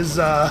autopilot is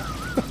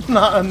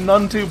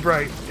none too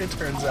bright, it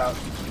turns out.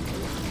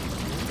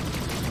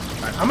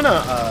 Alright, I'm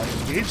gonna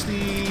engage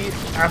the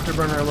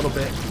afterburner a little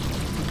bit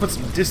and put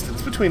some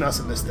distance between us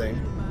and this thing.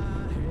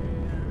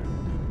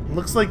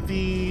 Looks like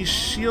the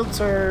shields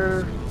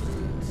are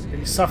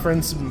maybe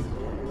suffering some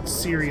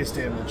serious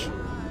damage.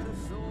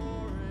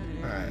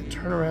 Alright,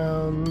 turn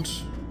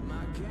around.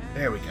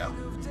 There we go.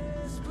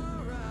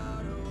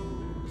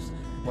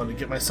 Wanted to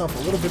get myself a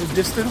little bit of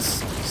distance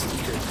so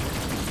we could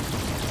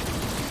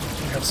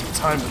have some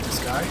time with this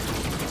guy.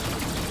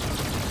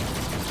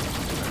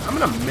 I'm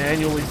gonna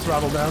manually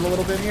throttle down a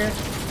little bit here.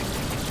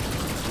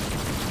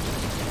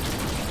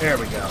 There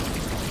we go.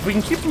 If we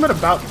can keep him at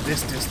about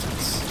this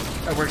distance,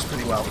 that works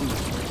pretty well. Ooh.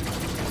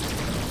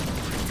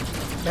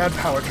 Bad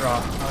power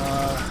draw.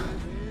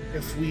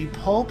 If we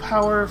pull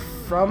power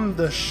from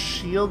the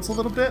shields a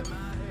little bit,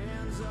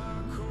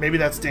 maybe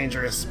that's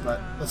dangerous,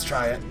 but let's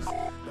try it.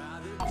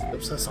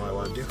 Oops, that's not what I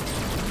want to do.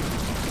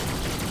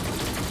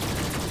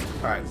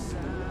 Alright.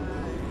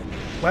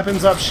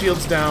 Weapons up,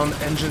 shields down,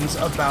 engines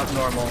about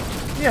normal.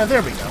 Yeah,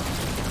 there we go.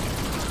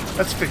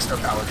 Let's fix our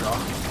power draw.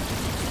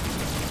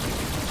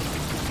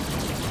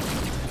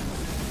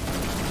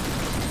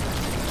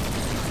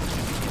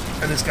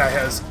 And this guy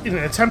has, in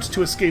an attempt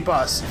to escape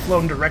us,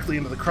 flown directly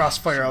into the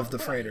crossfire of the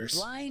freighters.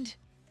 Blind?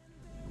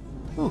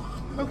 Ooh,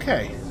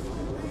 okay.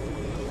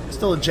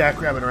 Still a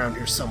jackrabbit around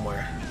here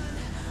somewhere.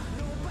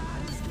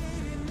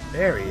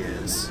 There he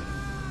is.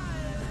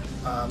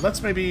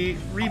 Let's maybe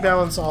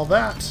rebalance all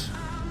that.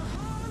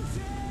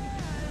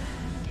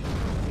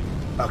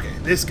 Okay,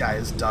 this guy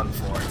is done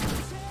for.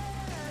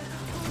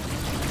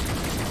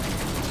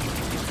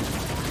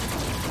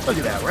 Look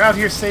at that, we're out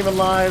here saving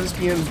lives,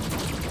 being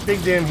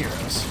big damn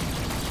heroes.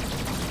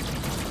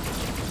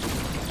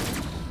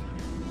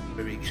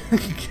 Maybe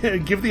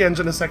give the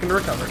engine a second to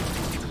recover.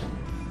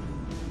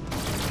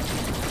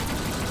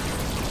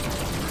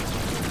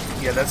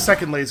 Yeah, that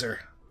second laser.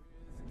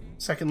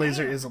 Second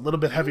laser is a little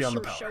bit heavy on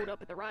the power. Showed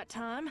up at the right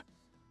time.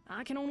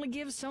 I can only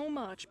give so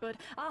much, but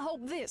I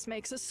hope this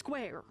makes us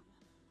square.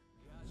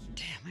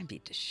 Damn, I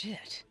beat to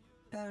shit.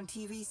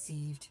 Bounty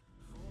received.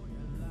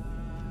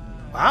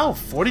 Wow,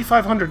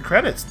 4,500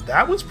 credits.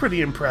 That was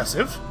pretty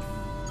impressive.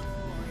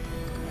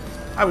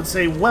 I would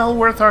say well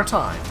worth our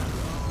time.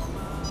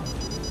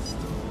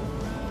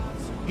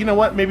 You know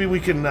what? Maybe we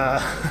can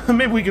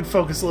maybe we could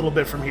focus a little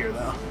bit from here,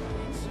 though.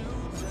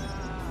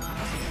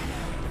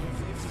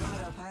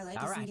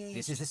 Alright,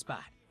 this is the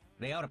spot.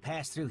 They ought to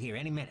pass through here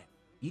any minute.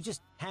 You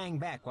just hang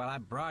back while I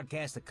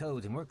broadcast the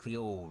codes and work the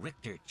old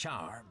Richter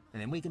charm,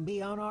 and then we can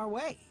be on our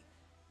way.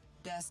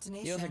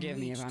 Destination You'll forgive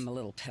me if reached. I'm a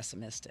little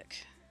pessimistic.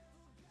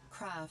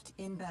 Craft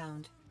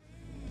inbound.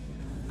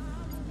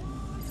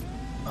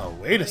 Oh,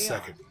 wait a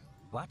second.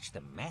 Watch the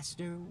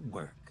master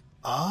work.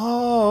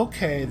 Oh,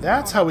 okay.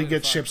 That's how we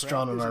get ships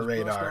drawn on our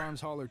radar.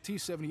 Arms hauler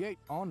T-78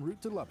 en route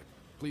to Lubbock.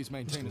 Please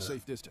maintain a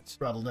safe distance.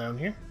 Throttle down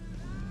here.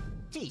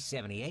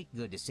 T-78,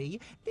 good to see you.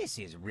 This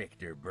is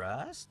Richter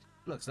Brust.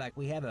 Looks like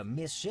we have a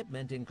missed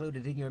shipment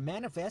included in your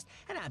manifest,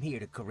 and I'm here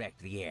to correct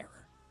the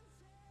error.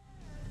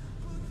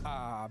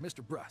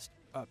 Mr. Brust.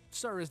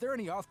 Sir, is there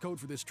any auth code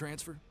for this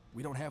transfer?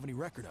 We don't have any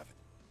record of it.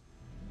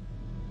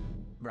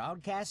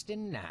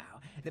 Broadcasting now.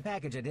 The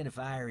package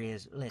identifier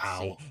is, let's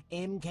see,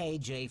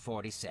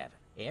 MKJ47.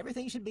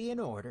 Everything should be in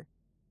order.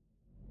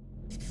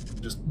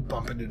 Just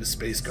bumping into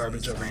space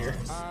garbage over here.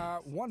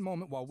 One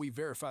moment while we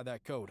verify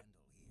that code.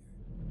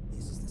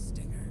 This is the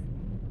stinger.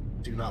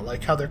 Do not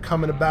like how they're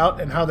coming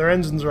about and how their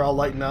engines are all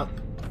lighting up.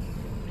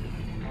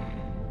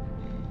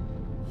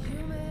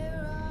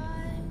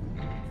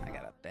 I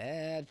got a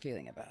bad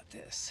feeling about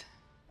this.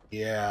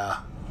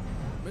 Yeah.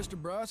 Mr.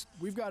 Brust,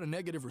 we've got a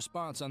negative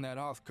response on that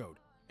auth code.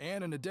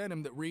 and an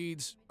addendum that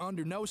reads,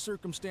 under no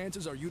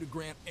circumstances are you to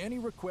grant any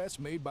request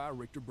made by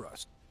Richter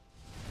Brust.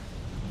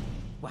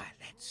 Why,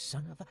 that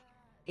son of a...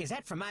 Is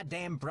that from my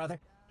damn brother?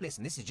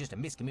 Listen, this is just a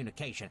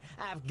miscommunication.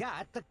 I've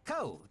got the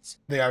codes.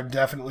 They are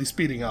definitely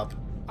speeding up.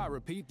 I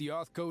repeat, the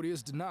auth code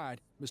is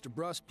denied. Mr.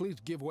 Brust, please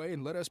give way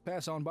and let us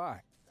pass on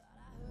by.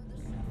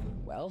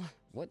 Well,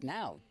 what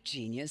now,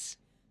 genius?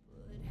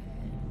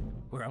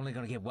 We're only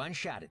gonna get one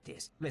shot at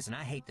this. Listen,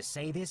 I hate to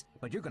say this,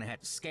 but you're gonna have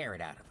to scare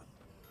it out of them.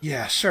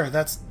 Yeah, sure,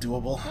 that's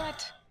doable.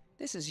 What?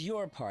 This is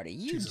your party.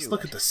 You Jesus, do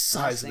look it. at the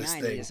size of this Last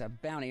thing I thing. need is a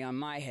bounty on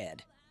my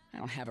head. I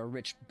don't have a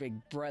rich big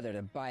brother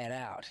to buy it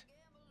out.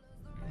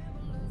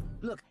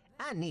 Look,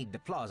 I need the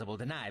plausible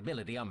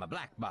deniability on my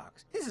black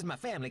box. This is my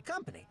family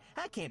company.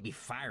 I can't be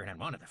firing on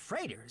one of the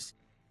freighters.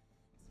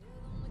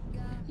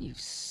 You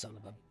son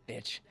of a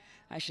bitch.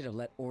 I should have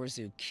let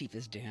Orzu keep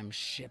his damn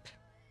ship.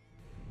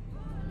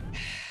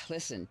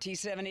 Listen,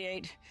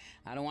 T-78,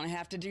 I don't want to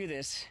have to do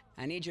this.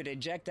 I need you to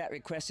eject that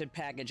requested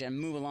package and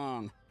move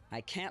along. I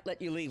can't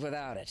let you leave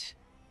without it.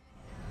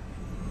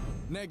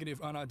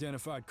 Negative,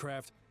 unidentified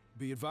craft.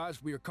 Be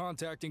advised we are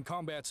contacting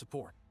combat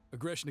support.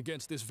 Aggression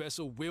against this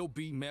vessel will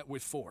be met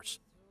with force.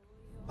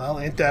 Well,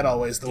 ain't that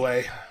always the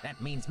way?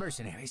 That means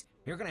mercenaries.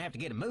 You're gonna have to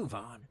get a move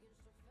on.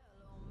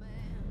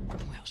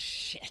 Well,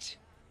 shit.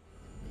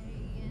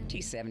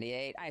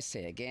 T-78, I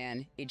say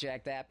again,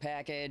 eject that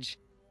package.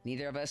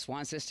 Neither of us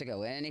wants this to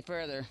go any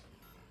further.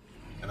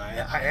 And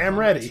I am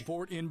ready.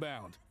 Support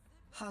inbound.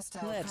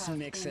 Hostile Let's craft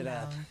mix it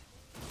up.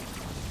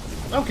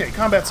 inbound. Okay,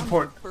 combat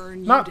support.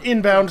 Not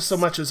inbound so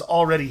much as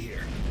already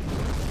here.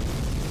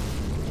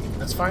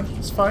 That's fine,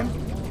 that's fine.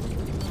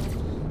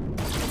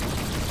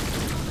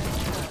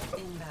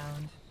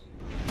 Inbound.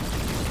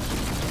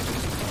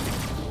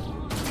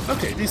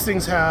 Okay, these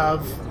things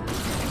have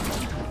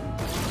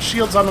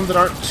shields on them that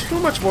aren't too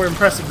much more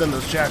impressive than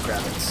those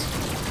jackrabbits.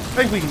 I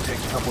think we can take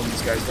a couple of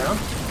these guys down.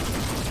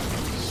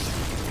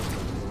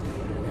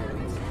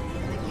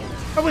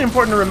 Probably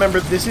important to remember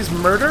this is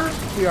murder.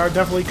 We are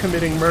definitely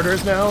committing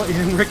murders now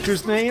in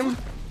Richter's name.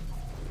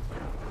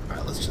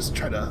 Alright, let's just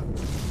try to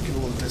get a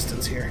little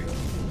distance here.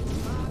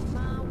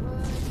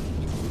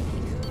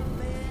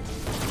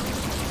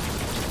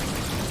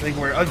 I think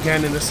we're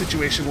again in a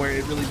situation where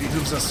it really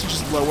behooves us to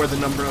just lower the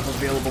number of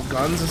available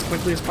guns as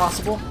quickly as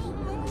possible.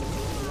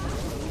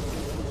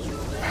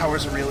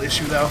 Power's a real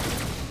issue though.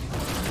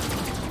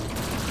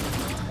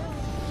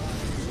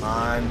 Come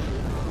on.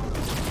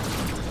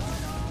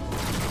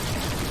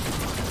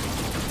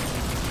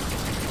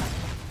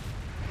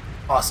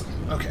 Awesome.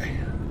 Okay.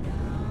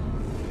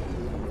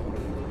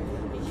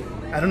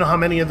 I don't know how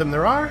many of them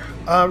there are.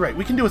 Right,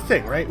 we can do a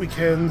thing, right? We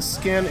can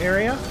scan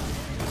area.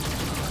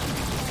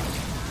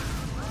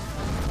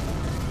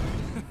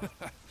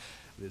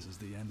 This is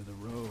the end of the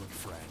road,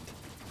 friend.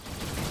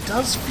 It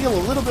does feel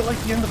a little bit like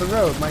the end of the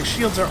road. My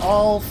shields are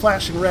all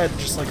flashing red,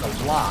 just like a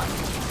lot.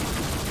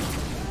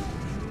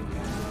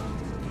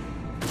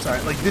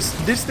 Sorry, like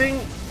this thing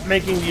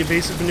making the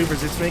evasive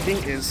maneuvers it's making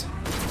is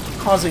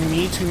causing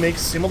me to make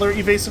similar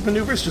evasive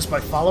maneuvers just by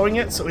following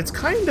it, so it's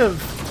kind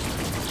of...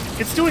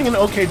 It's doing an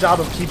okay job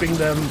of keeping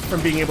them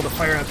from being able to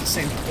fire at the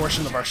same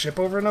portion of our ship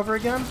over and over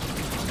again.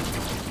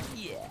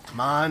 Come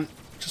on,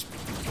 just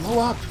blow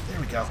up.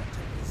 There we go.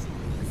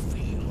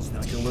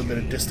 Let's get a little bit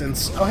of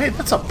distance. Oh hey,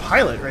 that's a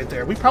pilot right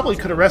there. We probably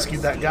could have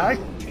rescued that guy.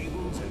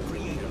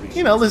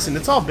 You know, listen,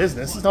 it's all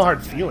business. There's no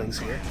hard feelings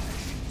here.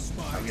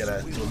 I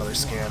gotta do another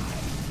scan.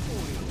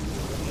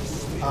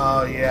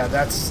 Oh yeah,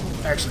 that's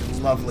actually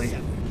lovely.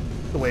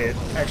 The way it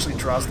actually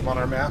draws them on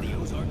our map.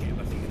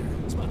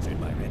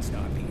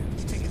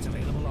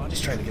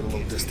 Just trying to get a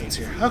little distance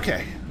here.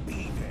 Okay.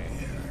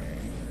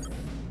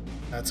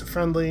 That's a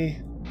friendly.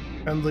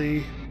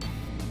 Friendly.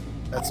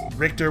 That's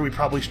Richter. We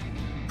probably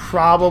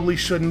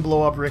shouldn't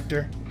blow up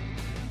Richter.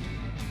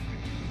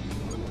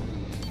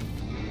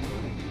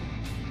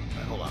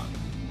 Right, hold on.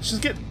 Let's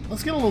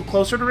get a little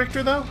closer to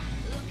Richter though.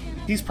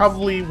 He's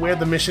probably where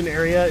the mission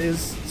area is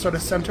sort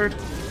of centered.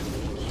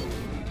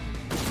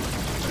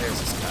 There's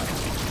this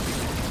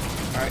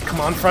guy. Alright, come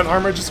on, front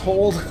armor, just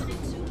hold.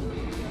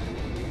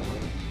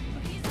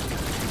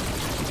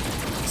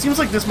 Seems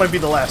like this might be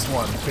the last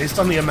one, based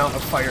on the amount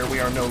of fire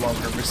we are no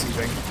longer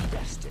receiving.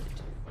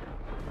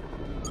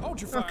 Hold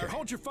your fire,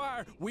 hold your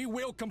fire. We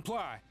will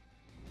comply.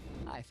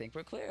 I think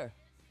we're clear.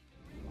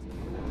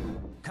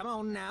 Come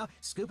on now,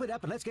 scoop it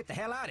up and let's get the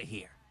hell out of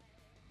here.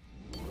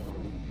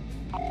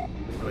 Oh,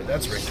 wait,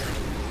 that's Richter.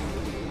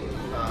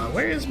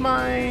 Where is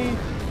my...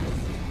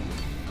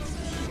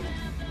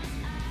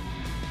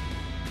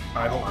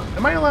 Alright, hold on.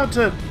 Am I allowed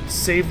to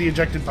save the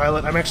ejected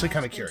pilot? I'm actually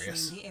kind of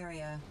curious.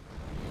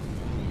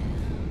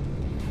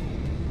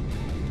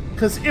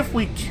 Because if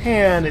we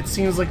can, it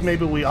seems like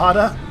maybe we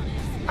oughta.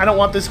 I don't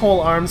want this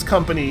whole arms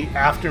company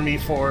after me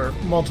for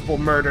multiple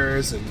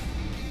murders and...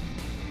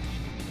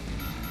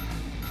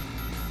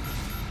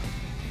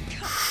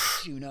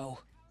 Juno.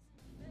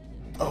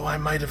 Oh, I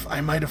might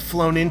have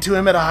flown into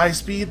him at a high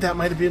speed. That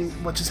might have been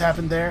what just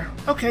happened there.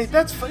 Okay,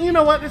 that's fine. You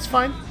know what? It's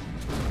fine.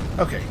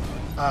 Okay.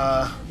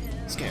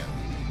 Scan.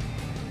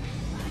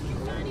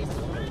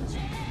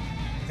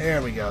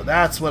 There we go.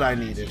 That's what I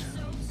needed.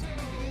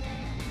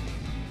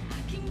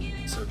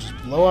 So just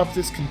blow up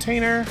this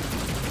container.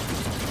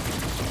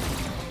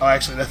 Oh,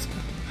 actually,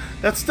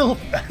 that's still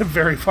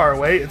very far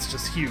away. It's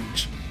just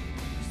huge.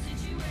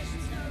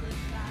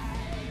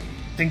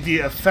 I think the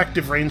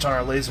effective range on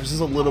our lasers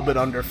is a little bit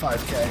under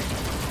 5K.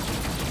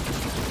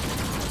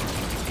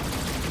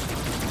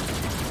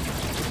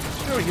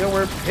 There we go.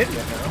 We're hitting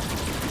it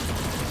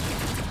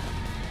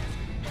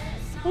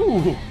now.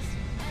 Ooh,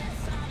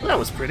 that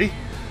was pretty.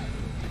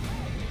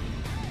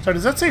 So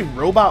does that say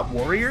robot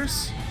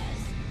warriors?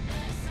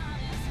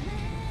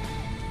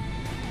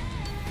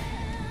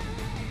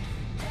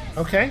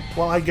 Okay,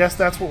 well I guess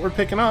that's what we're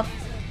picking up.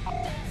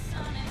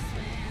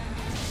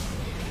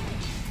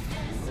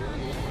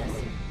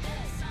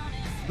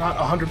 Not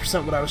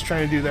 100% what I was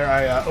trying to do there,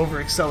 I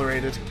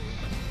over-accelerated.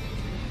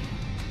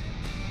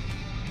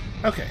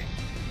 Okay.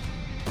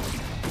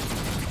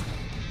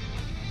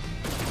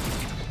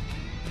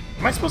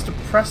 Am I supposed to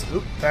press...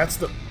 Oop, that's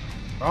the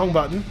wrong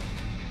button.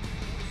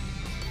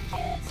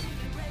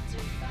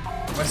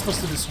 Am I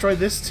supposed to destroy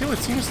this too? It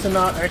seems to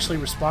not actually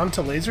respond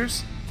to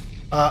lasers.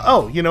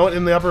 Oh, you know what?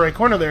 In the upper right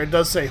corner there, it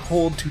does say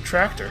hold to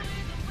tractor.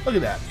 Look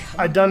at that.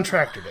 I done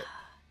tractored it.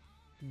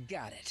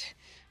 Got it.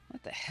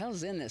 What the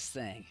hell's in this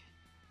thing?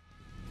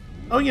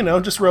 Oh, you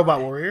know, just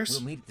robot warriors.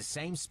 We'll meet at the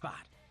same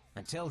spot.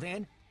 Until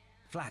then,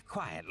 fly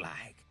quiet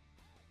like.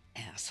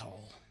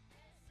 Asshole.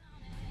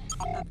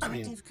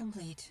 Objective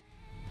complete.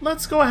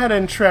 Let's go ahead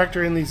and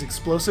tractor in these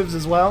explosives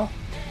as well.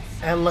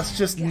 And let's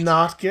just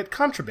not get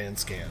contraband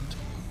scanned.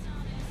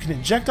 You can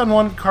eject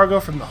unwanted cargo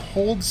from the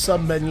hold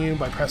sub-menu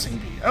by pressing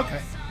B. Okay.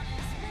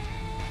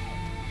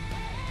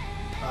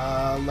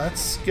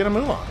 Let's get a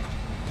move on.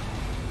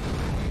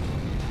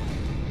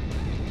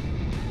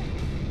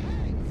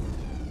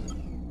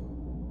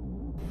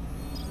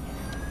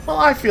 Well,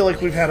 I feel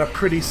like we've had a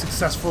pretty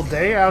successful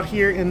day out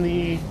here in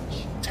the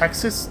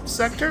Texas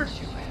sector.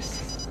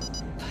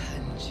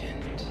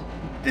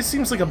 This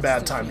seems like a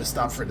bad time to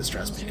stop for a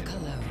distress beacon.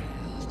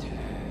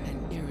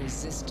 An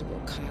irresistible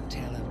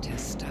cocktail of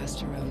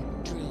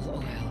testosterone, drill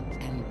oil,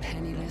 and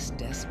penniless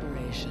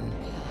desperation.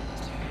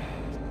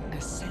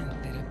 A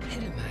scent that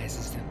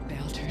epitomizes the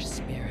Belter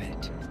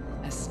spirit.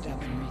 A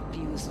stubborn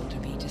refusal to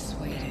be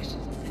dissuaded.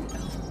 An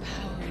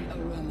overpowering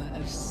aroma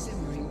of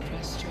simmering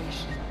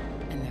frustration.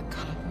 And the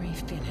coppery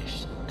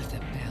finish of the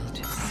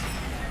Belter.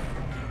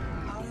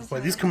 Boy,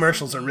 these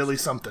commercials are really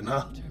something,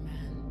 huh?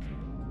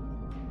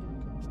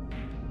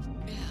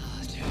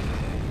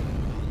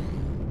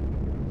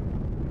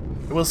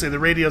 I will say the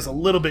radio's a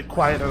little bit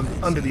quiet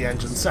under the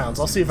engine sounds.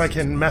 I'll see if I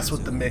can mess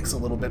with the mix a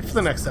little bit for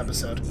the next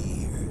episode.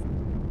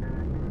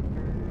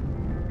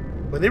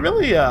 But they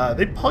really,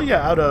 they pull you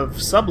out of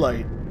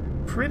sublight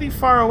pretty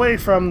far away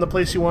from the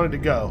place you wanted to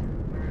go.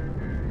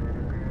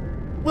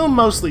 We'll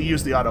mostly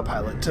use the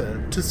autopilot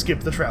to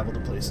skip the travel to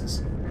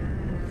places.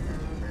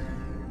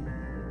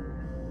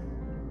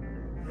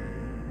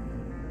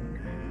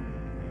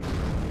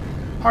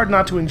 Hard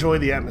not to enjoy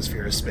the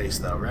atmosphere of space,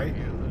 though, right?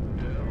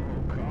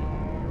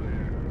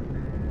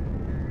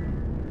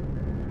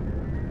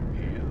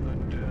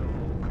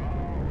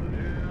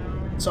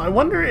 So I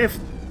wonder if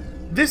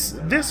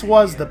this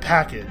was the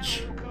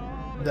package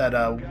that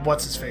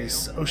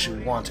what's-his-face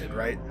Oshu wanted,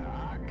 right?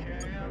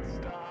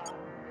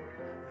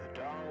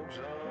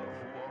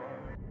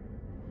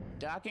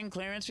 Docking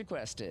clearance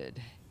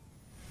requested.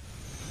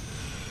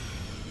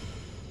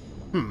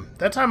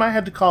 That time I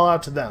had to call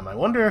out to them. I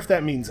wonder if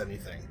that means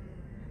anything.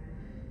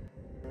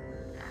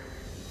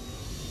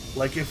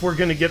 Like if we're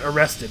gonna get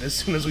arrested as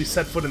soon as we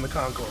set foot in the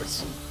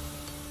concourse.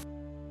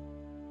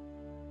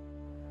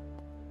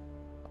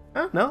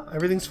 Oh, no,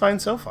 everything's fine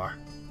so far.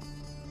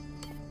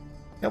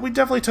 Yeah, we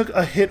definitely took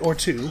a hit or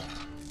two.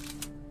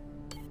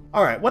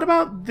 Alright, what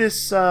about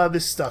this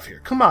this stuff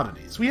here?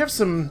 Commodities. We have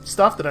some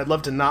stuff that I'd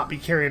love to not be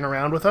carrying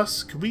around with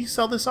us. Could we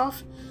sell this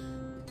off?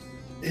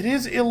 It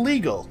is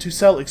illegal to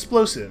sell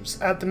explosives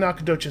at the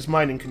Nacogdoches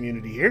mining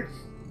community here.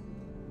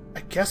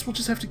 I guess we'll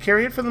just have to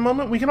carry it for the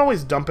moment. We can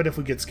always dump it if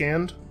we get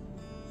scanned.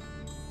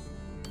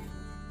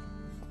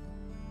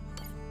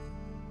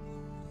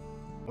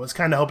 I was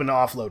kind of hoping to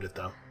offload it,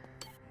 though.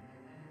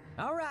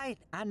 All right,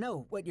 I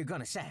know what you're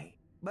gonna say,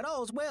 but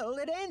all's well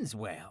that ends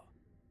well.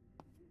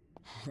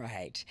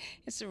 Right.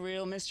 It's a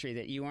real mystery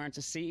that you aren't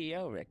the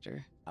CEO,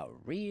 Richter. A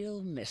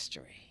real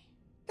mystery.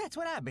 That's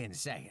what I've been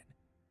saying.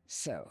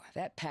 So,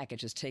 that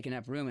package has taken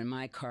up room in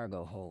my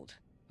cargo hold.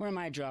 Where am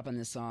I dropping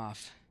this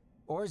off?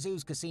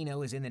 Orzu's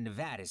casino is in the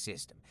Nevada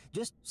system.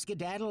 Just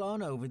skedaddle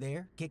on over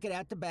there, kick it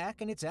out the back,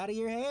 and it's out of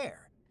your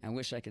hair. I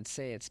wish I could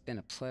say it's been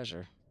a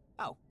pleasure.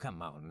 Oh,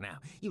 come on now.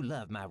 You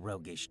love my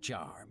roguish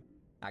charm.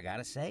 I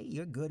gotta say,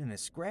 you're good in a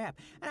scrap,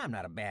 and I'm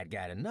not a bad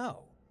guy to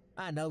know.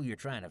 I know you're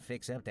trying to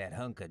fix up that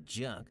hunk of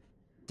junk.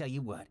 Tell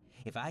you what,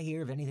 if I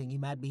hear of anything you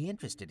might be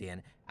interested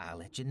in, I'll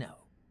let you know.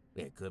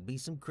 There could be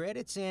some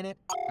credits in it.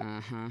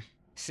 Uh-huh.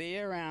 See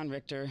you around,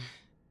 Richter.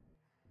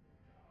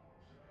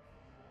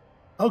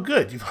 Oh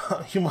good, you've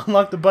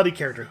unlocked the buddy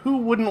character. Who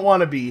wouldn't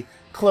want to be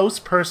close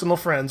personal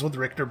friends with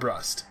Richter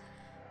Brust?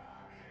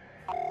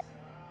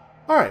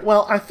 All right,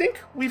 well, I think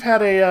we've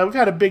had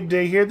a big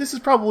day here. This is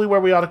probably where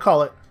we ought to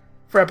call it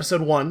for episode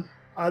 1.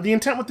 The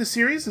intent with this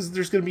series is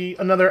there's going to be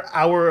another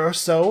hour or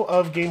so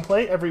of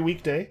gameplay every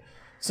weekday.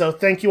 So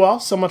thank you all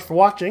so much for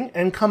watching,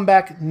 and come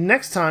back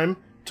next time,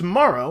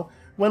 tomorrow,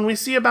 when we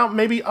see about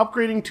maybe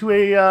upgrading to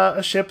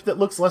a ship that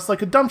looks less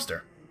like a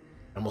dumpster.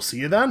 And we'll see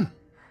you then.